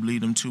 Ended up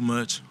leading them too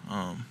much.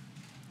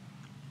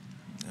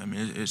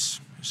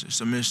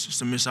 It's a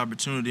missed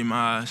opportunity in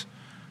my eyes.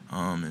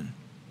 And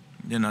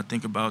then I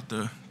think about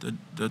the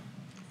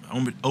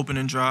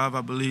opening drive,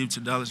 I believe, to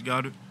Dallas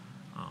Goedert.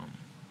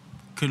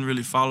 Couldn't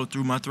really follow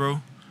through my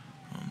throw.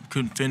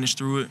 Couldn't finish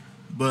through it,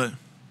 but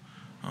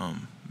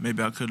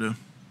maybe I could have,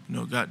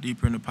 got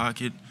deeper in the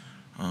pocket,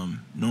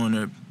 knowing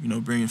that,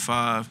 bringing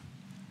 5,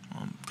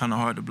 kind of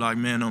hard to block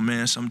man on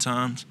man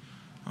sometimes,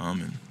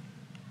 and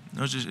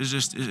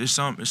it's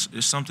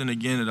something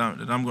again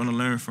that I'm going to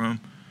learn from,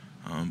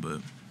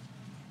 but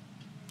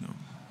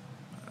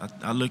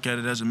I look at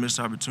it as a missed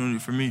opportunity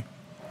for me,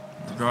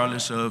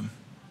 regardless of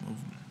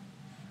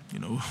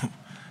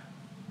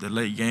the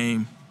late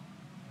game.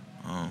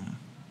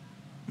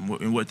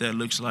 And what that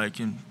looks like,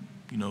 and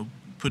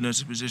putting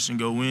us in a position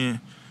to go win.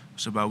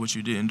 It's about what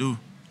you didn't do.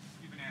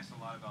 You've been asked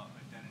a lot about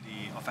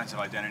identity, offensive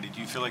identity. Do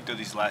you feel like, though,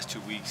 these last 2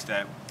 weeks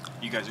that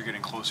you guys are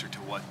getting closer to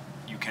what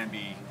you can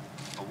be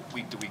a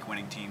week-to-week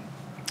winning team?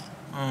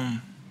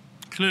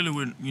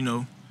 Clearly,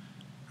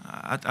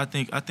 I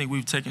think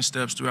we've taken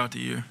steps throughout the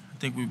year. I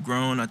think we've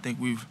grown. I think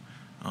we've,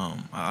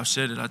 I've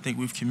said it. I think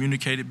we've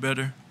communicated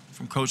better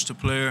from coach to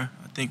player.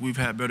 I think we've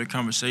had better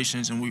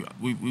conversations, and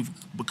we've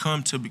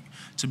become to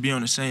be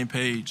on the same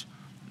page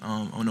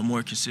on a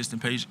more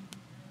consistent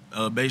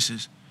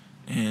basis,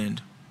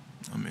 and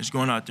it's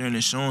going out there and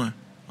it's showing.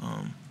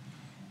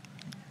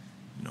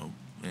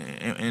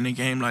 In a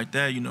game like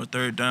that,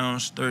 third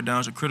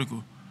downs are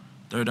critical.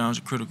 Third downs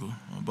are critical.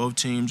 Both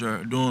teams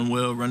are doing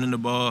well, running the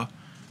ball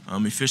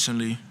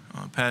efficiently,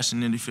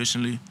 passing it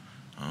efficiently.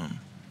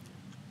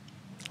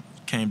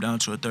 Came down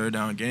to a third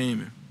down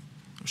game.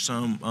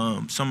 Some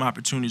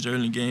opportunities early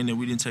in the game that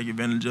we didn't take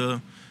advantage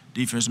of.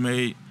 Defense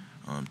made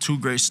 2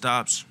 great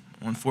stops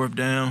on 4th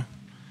down,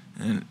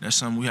 and that's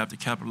something we have to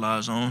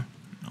capitalize on.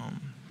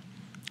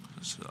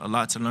 it's a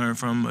lot to learn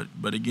from,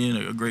 but again,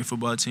 a great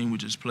football team we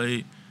just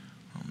played.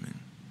 And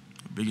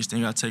the biggest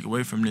thing I take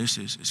away from this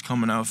is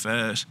coming out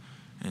fast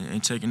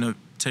and taking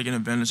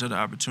advantage of the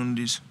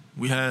opportunities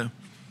we have.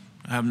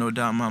 I have no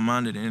doubt in my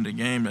mind at the end of the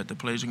game that the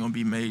plays are going to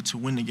be made to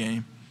win the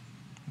game,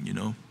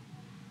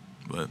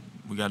 But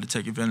we got to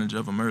take advantage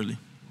of them early.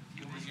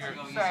 You're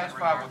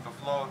satisfied with the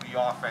flow of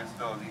the offense,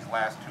 though, these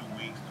last 2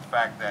 weeks, the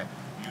fact that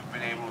you've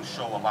been able to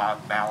show a lot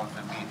of balance?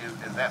 I mean,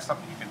 is that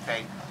something you can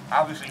take?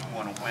 Obviously, you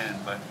want to win,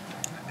 but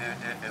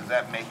is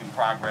that making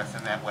progress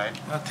in that way?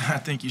 I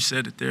think you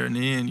said it there in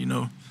the end,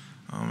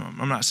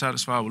 I'm not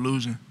satisfied with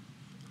losing.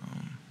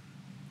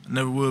 I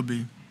never will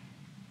be,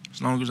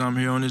 as long as I'm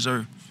here on this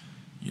earth,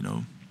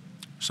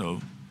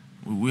 So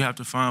we have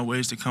to find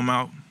ways to come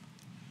out.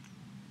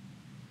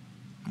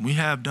 We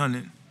have done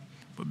it,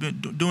 but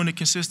doing it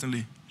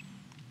consistently.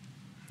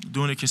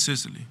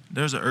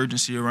 There's an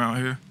urgency around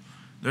here.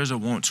 There's a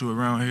want to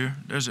around here.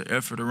 There's an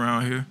effort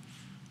around here.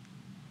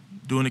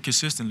 Doing it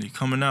consistently,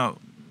 coming out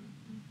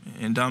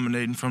and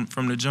dominating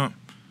from the jump,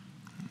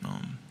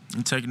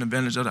 and taking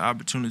advantage of the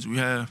opportunities we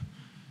have.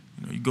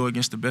 You go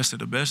against the best of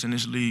the best in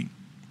this league,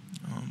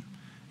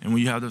 and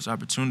when you have those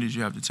opportunities,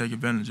 you have to take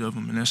advantage of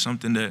them, and that's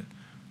something that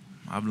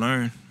I've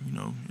learned,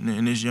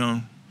 in this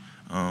young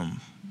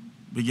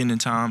beginning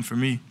time for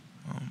me.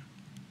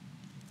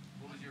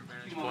 What was your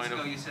vantage point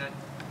ago, you said?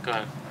 Go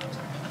ahead.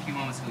 A few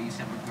moments ago, you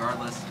said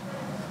regardless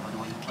of the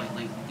way you played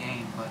late in the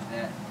game, but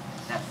that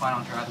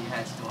final drive you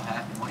had still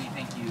happened. What do you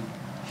think you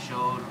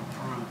showed or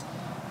proved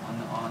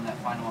on that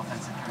final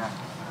offensive drive?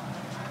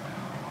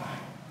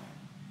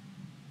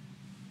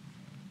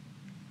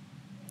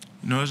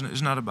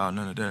 It's not about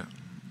none of that.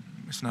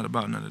 It's not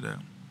about none of that.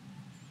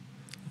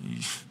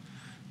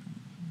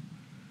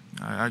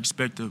 I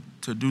expect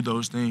to do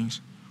those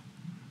things.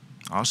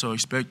 I also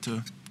expect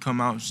to come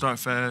out and start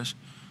fast,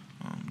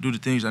 do the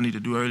things I need to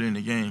do early in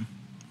the game.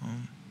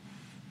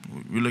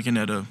 We're looking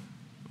at a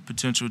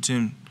potential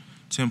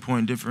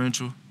 10-point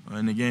differential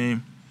in the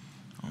game,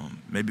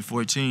 maybe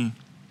 14.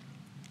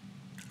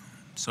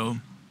 So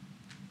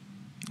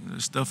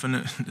the stuff in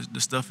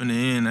the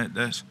end,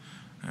 that's.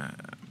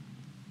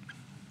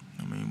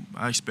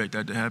 I expect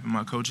that to happen.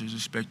 My coaches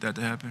expect that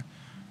to happen.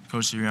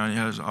 Coach Sirianni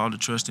has all the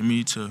trust in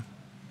me to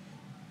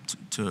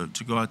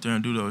go out there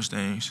and do those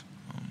things.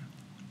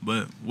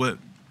 But what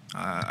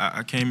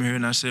I came here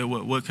and I said,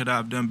 what could I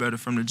have done better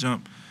from the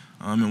jump?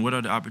 And what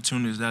are the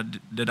opportunities that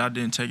I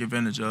didn't take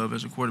advantage of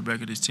as a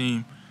quarterback of this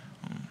team?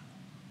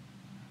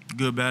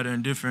 Good, bad, or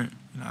indifferent.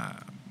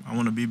 I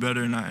want to be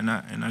better, and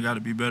I got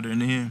to be better in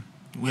the end.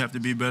 We have to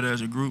be better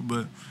as a group,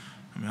 but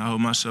I hold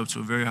myself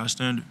to a very high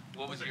standard.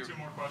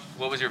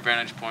 What was your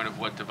vantage point of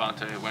what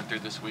Devontae went through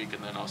this week,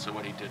 and then also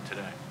what he did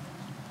today?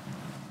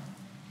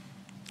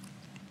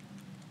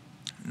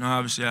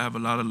 Obviously, I have a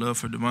lot of love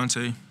for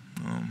Devontae.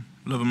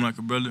 Love him like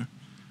a brother.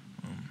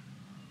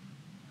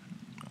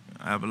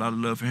 I have a lot of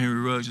love for Henry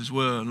Ruggs as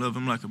well. I love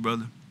him like a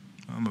brother.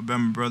 I'm a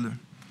Bama brother.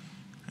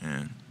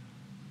 And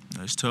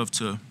it's tough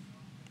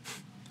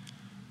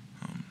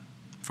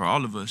for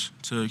all of us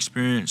to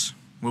experience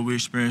what we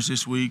experienced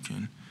this week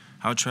and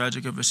how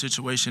tragic of a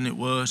situation it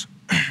was.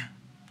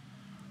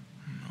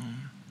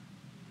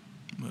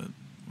 But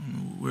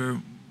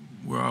we're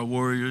our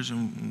warriors,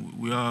 and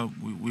we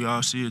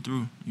all see it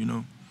through,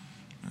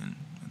 And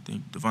I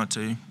think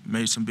Devontae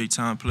made some big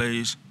time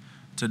plays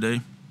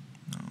today,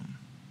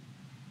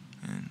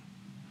 and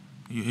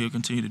he'll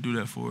continue to do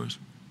that for us.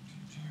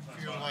 Do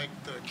you feel like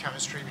the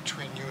chemistry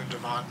between you and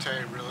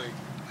Devontae really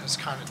has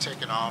kind of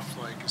taken off,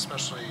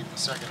 especially in the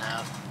second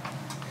half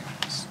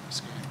in this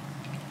game?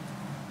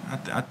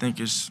 I think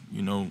it's,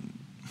 when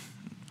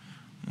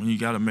you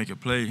got to make a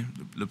play,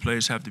 the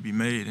plays have to be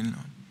made. And,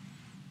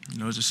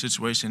 it's a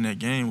situation in that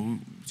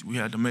game we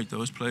had to make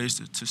those plays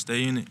to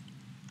stay in it.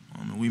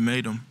 And we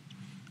made them.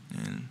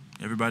 And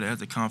everybody has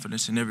the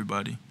confidence in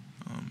everybody.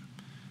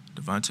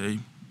 Devontae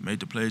made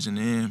the plays in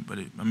the end, but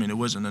it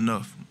wasn't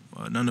enough.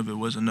 None of it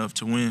was enough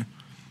to win.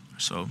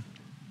 So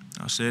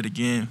I'll say it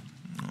again.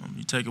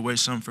 You take away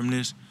something from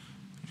this,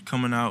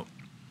 coming out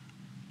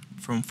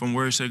from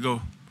where it said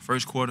go,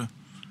 first quarter,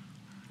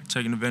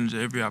 taking advantage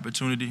of every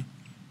opportunity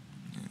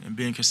and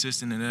being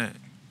consistent in that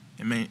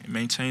and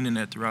maintaining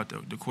that throughout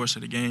the course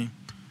of the game.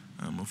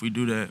 If we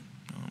do that,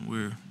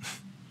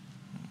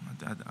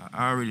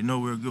 I already know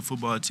we're a good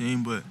football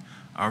team, but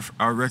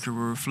our record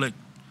will reflect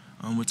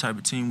what type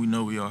of team we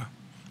know we are.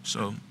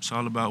 So it's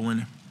all about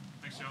winning.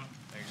 Thanks, John.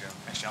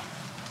 Thanks, John.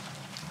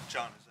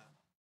 John, is that?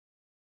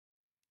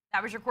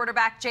 That was your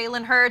quarterback,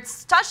 Jalen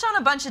Hurts. Touched on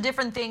a bunch of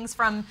different things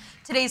from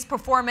today's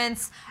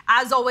performance.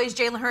 As always,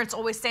 Jalen Hurts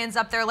always stands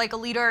up there like a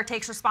leader,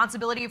 takes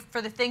responsibility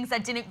for the things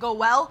that didn't go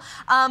well.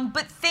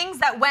 But things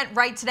that went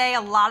right today,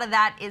 a lot of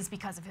that is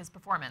because of his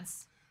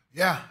performance.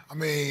 Yeah, I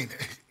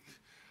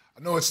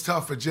know it's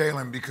tough for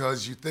Jalen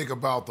because you think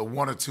about the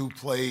one or two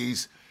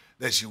plays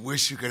that you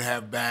wish you could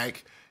have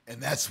back, and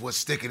that's what's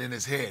sticking in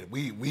his head.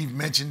 We've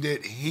mentioned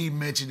it, he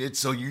mentioned it,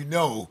 so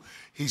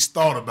he's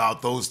thought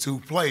about those two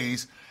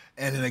plays.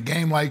 And in a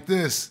game like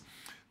this,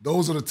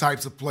 those are the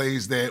types of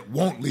plays that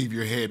won't leave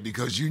your head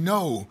because you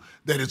know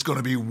that it's going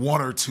to be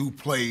one or two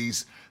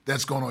plays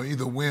that's going to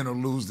either win or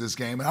lose this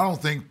game. And I don't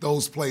think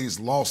those plays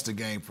lost the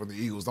game for the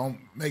Eagles. Don't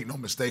make no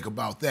mistake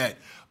about that.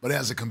 But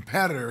as a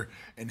competitor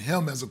and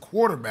him as a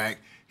quarterback,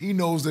 he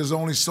knows there's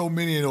only so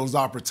many of those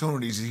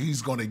opportunities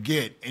he's going to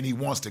get, and he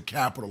wants to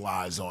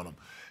capitalize on them.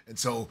 And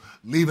so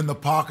leaving the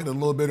pocket a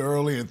little bit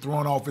early and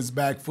throwing off his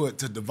back foot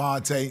to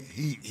Davante,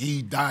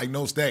 he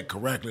diagnosed that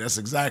correctly. That's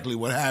exactly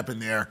what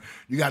happened there.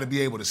 You got to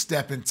be able to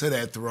step into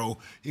that throw.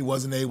 He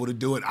wasn't able to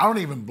do it. I don't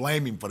even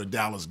blame him for the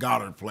Dallas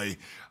Goedert play.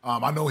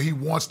 I know he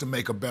wants to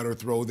make a better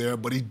throw there,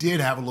 but he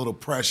did have a little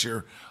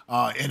pressure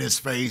in his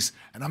face,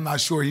 and I'm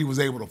not sure he was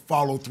able to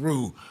follow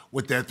through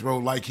with that throw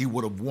like he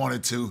would have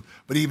wanted to.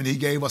 But even he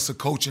gave us a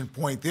coaching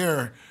point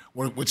there,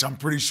 which I'm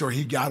pretty sure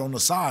he got on the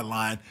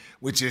sideline,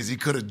 which is he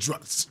could have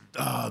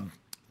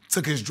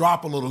took his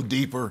drop a little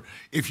deeper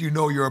if you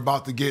know you're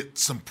about to get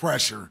some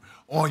pressure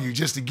on you,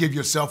 just to give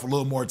yourself a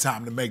little more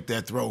time to make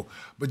that throw.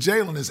 But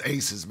Jalen is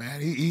aces,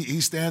 man. He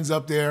stands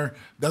up there,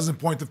 doesn't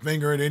point the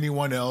finger at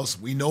anyone else.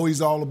 We know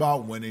he's all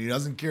about winning. He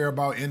doesn't care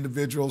about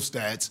individual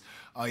stats.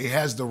 He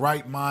has the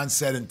right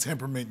mindset and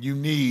temperament you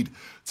need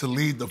to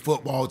lead the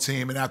football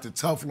team. And after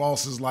tough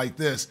losses like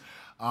this,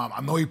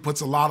 I know he puts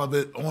a lot of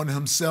it on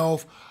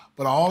himself,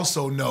 but I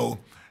also know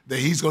that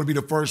he's going to be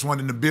the first one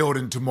in the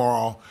building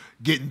tomorrow,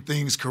 getting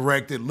things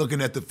corrected,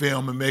 looking at the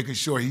film and making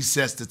sure he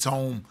sets the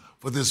tone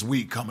for this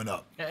week coming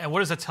up. And what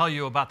does it tell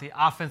you about the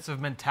offensive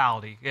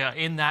mentality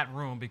in that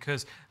room?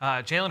 Because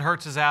Jalen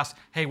Hurts has asked,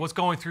 hey, what's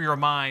going through your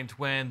mind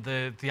when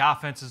the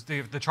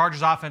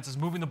Chargers offense is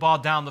moving the ball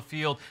down the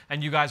field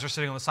and you guys are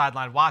sitting on the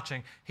sideline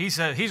watching? He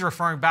said he's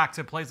referring back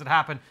to plays that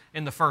happened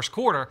in the first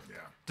quarter. Yeah.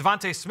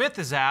 Devontae Smith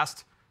is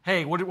asked,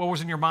 hey, what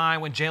was in your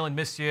mind when Jalen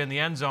missed you in the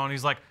end zone?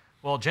 He's like,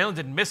 well, Jalen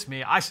didn't miss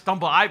me. I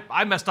stumbled.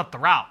 I messed up the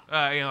route.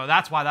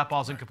 That's why that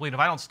ball's incomplete. If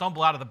I don't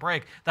stumble out of the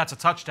break, that's a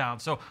touchdown.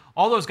 So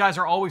all those guys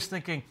are always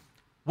thinking,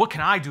 what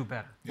can I do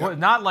better? Yep.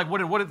 Not like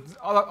what did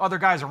other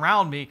guys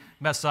around me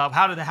mess up?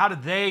 How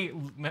did they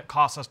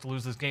cost us to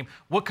lose this game?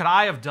 What could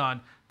I have done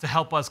to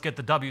help us get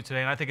the W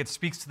today? And I think it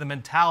speaks to the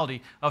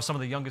mentality of some of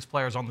the youngest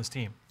players on this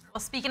team. Well,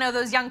 speaking of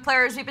those young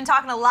players, we've been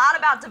talking a lot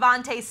about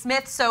Devontae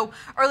Smith. So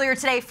earlier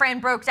today, Fran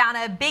broke down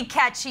a big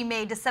catch he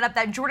made to set up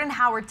that Jordan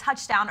Howard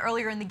touchdown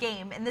earlier in the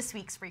game in this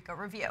week's Rico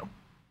Review.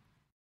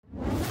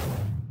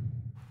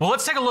 Well,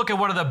 let's take a look at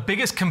one of the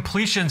biggest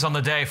completions on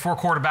the day for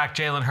quarterback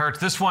Jalen Hurts.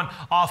 This one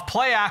off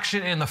play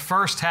action in the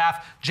first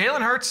half.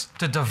 Jalen Hurts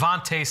to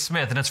Devontae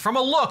Smith. And it's from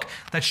a look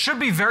that should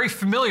be very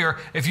familiar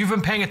if you've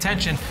been paying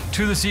attention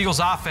to this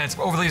Eagles offense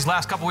over these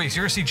last couple weeks.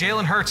 You're going to see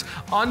Jalen Hurts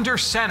under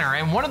center.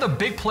 And one of the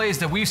big plays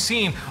that we've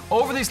seen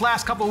over these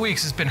last couple of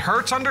weeks has been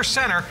Hurts under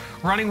center,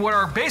 running what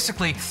are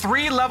basically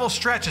 3-level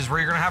stretches where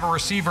you're going to have a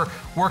receiver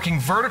working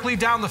vertically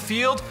down the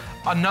field,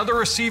 another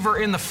receiver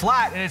in the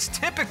flat, and it's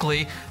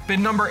typically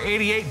been number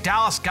 88,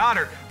 Dallas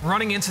Goedert,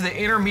 running into the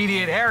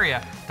intermediate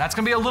area. That's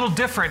going to be a little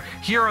different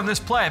here on this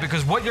play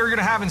because what you're going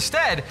to have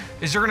instead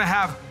is you're going to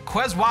have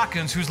Quez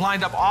Watkins, who's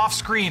lined up off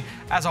screen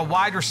as a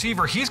wide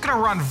receiver. He's going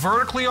to run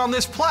vertically on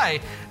this play,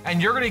 and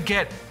you're going to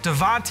get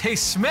Devontae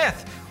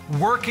Smith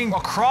working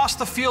across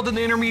the field in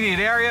the intermediate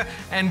area,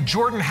 and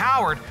Jordan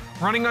Howard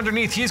running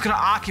underneath. He's going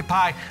to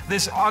occupy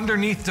this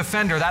underneath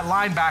defender, that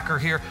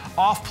linebacker here,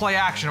 off play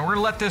action. And we're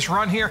going to let this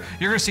run here.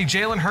 You're going to see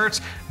Jalen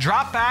Hurts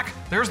drop back.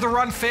 There's the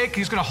run fake.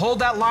 He's going to hold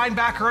that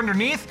linebacker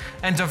underneath,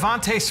 and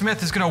Devontae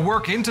Smith is going to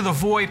work into the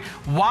void,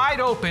 wide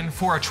open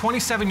for a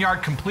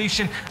 27-yard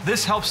completion.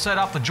 This helps set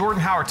up the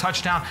Jordan Howard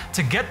touchdown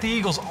to get the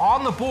Eagles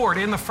on the board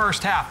in the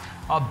first half.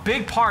 A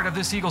big part of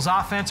this Eagles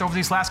offense over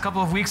these last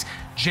couple of weeks,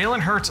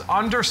 Jalen Hurts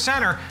under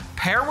center,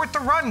 pair with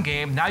the run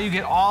game. Now you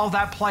get all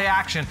that play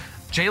action.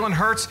 Jalen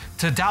Hurts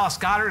to Dallas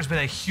Goedert has been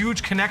a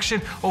huge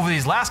connection over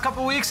these last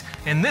couple of weeks.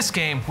 In this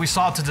game, we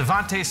saw to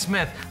Devontae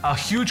Smith a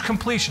huge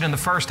completion in the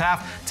first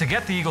half to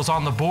get the Eagles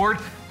on the board.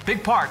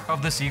 Big part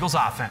of this Eagles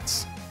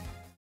offense.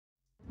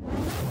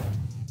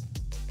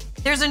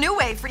 There's a new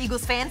way for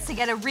Eagles fans to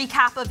get a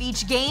recap of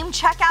each game.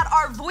 Check out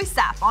our voice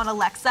app on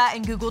Alexa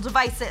and Google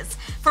devices.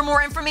 For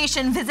more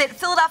information, visit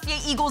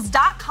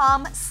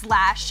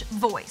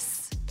PhiladelphiaEagles.com/voice.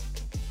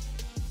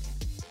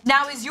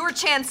 Now is your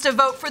chance to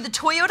vote for the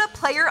Toyota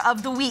Player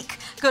of the Week.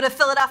 Go to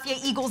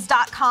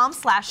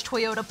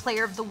PhiladelphiaEagles.com/Toyota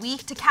Player of the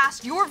Week to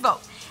cast your vote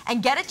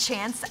and get a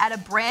chance at a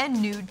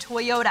brand new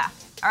Toyota.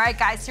 All right,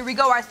 guys, here we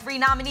go. Our 3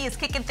 nominees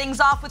kicking things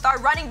off with our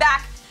running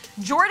back,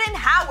 Jordan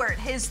Howard,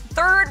 his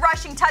 3rd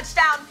rushing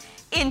touchdown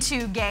in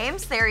 2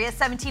 games. There he is,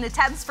 17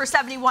 attempts for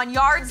 71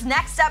 yards.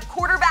 Next up,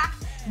 quarterback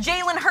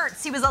Jalen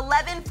Hurts. He was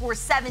 11 for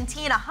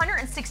 17,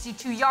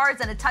 162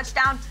 yards and a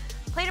touchdown.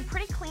 Played a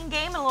pretty clean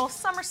game and a little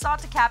somersault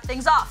to cap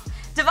things off.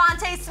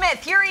 Devontae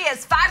Smith, here he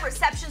is, 5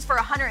 receptions for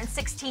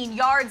 116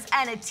 yards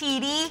and a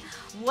TD.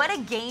 What a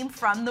game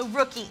from the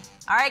rookie.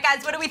 All right,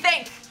 guys, what do we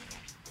think?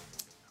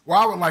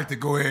 Well, I would like to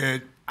go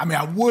ahead.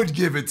 I would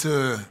give it to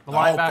the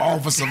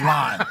offensive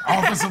line.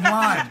 Offensive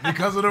line.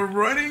 Because of the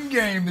running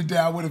game today,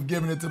 I would have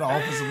given it to the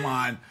offensive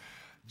line.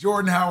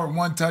 Jordan Howard,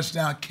 1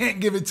 touchdown. Can't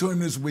give it to him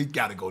this week.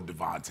 Got to go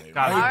Devontae.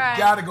 Got it. Right?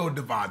 Got to go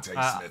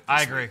Devontae Smith.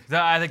 I agree.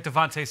 I think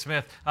Devontae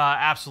Smith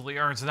absolutely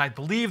earns it. I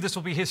believe this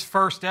will be his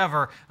first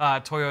ever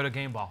Toyota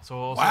game ball. So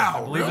we'll see. I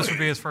believe this will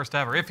be his first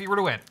ever if he were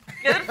to win.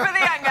 Good for the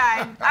young guy.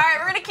 All right,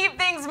 we're going to keep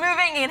things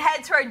moving and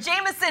head to our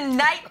Jameson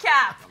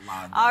nightcap.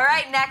 All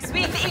right, next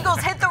week the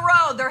Eagles hit the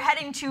road. They're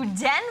heading to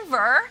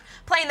Denver,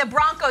 playing the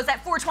Broncos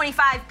at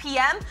 4:25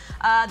 p.m.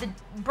 The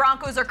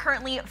Broncos are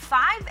currently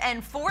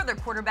 5-4. Their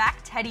quarterback,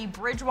 Teddy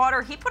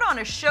Bridgewater, he put on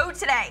a show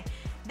today.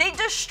 They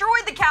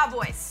destroyed the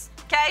Cowboys.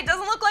 Okay,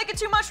 doesn't look like it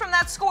too much from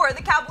that score.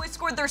 The Cowboys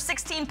scored their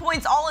 16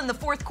 points all in the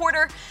fourth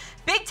quarter.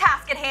 Big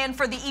task at hand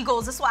for the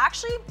Eagles. This will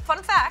actually,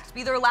 fun fact,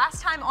 be their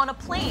last time on a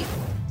plane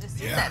this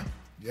season.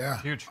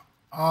 Yeah. Huge.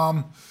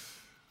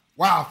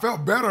 Wow, I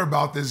felt better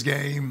about this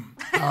game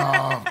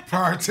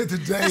prior to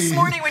today. This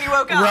morning when you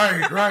woke up.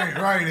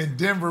 Right. And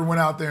Denver went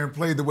out there and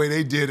played the way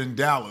they did in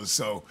Dallas.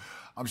 So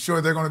I'm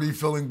sure they're going to be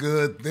feeling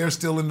good. They're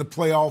still in the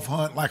playoff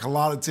hunt like a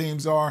lot of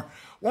teams are.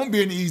 Won't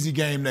be an easy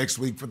game next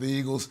week for the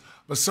Eagles,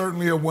 but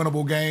certainly a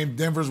winnable game.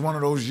 Denver's one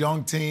of those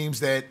young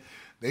teams that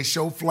they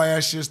show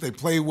flashes. They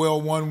play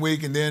well one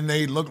week, and then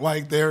they look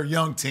like they're a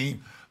young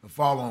team the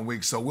following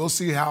week. So we'll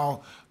see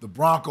how the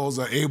Broncos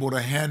are able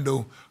to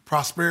handle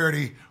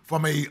prosperity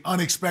from an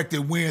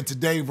unexpected win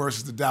today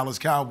versus the Dallas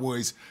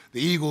Cowboys.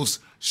 The Eagles,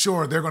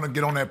 sure, they're going to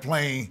get on that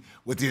plane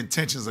with the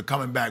intentions of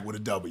coming back with a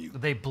W.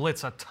 They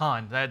blitz a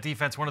ton. That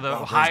defense, one of the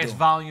highest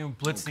volume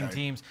blitzing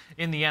teams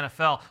in the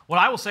NFL. What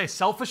I will say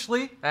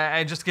selfishly,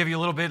 and just to give you a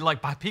little bit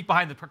like peek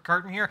behind the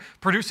curtain here,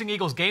 producing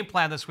Eagles game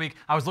plan this week,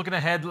 I was looking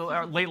ahead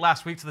late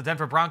last week to the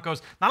Denver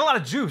Broncos. Not a lot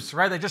of juice,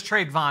 right? They just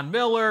trade Von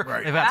Miller.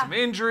 Right. They've had some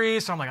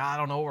injuries, so I'm like, I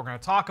don't know what we're going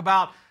to talk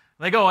about.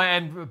 They go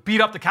and beat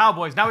up the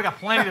Cowboys. Now we got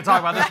plenty to talk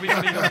about this week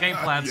on the Eagles game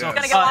plan. So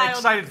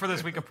excited for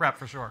this week of prep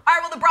for sure. All right,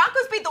 well, the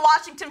Broncos beat the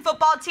Washington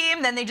football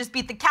team. Then they just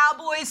beat the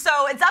Cowboys.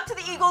 So it's up to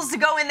the Eagles to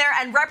go in there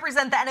and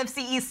represent the NFC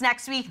East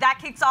next week. That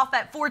kicks off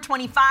at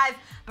 4:25.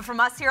 But from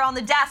us here on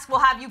the desk, we'll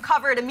have you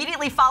covered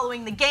immediately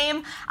following the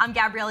game. I'm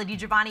Gabriella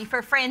DiGiovanni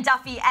for Fran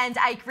Duffy and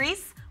Ike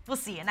Reese. We'll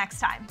see you next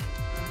time.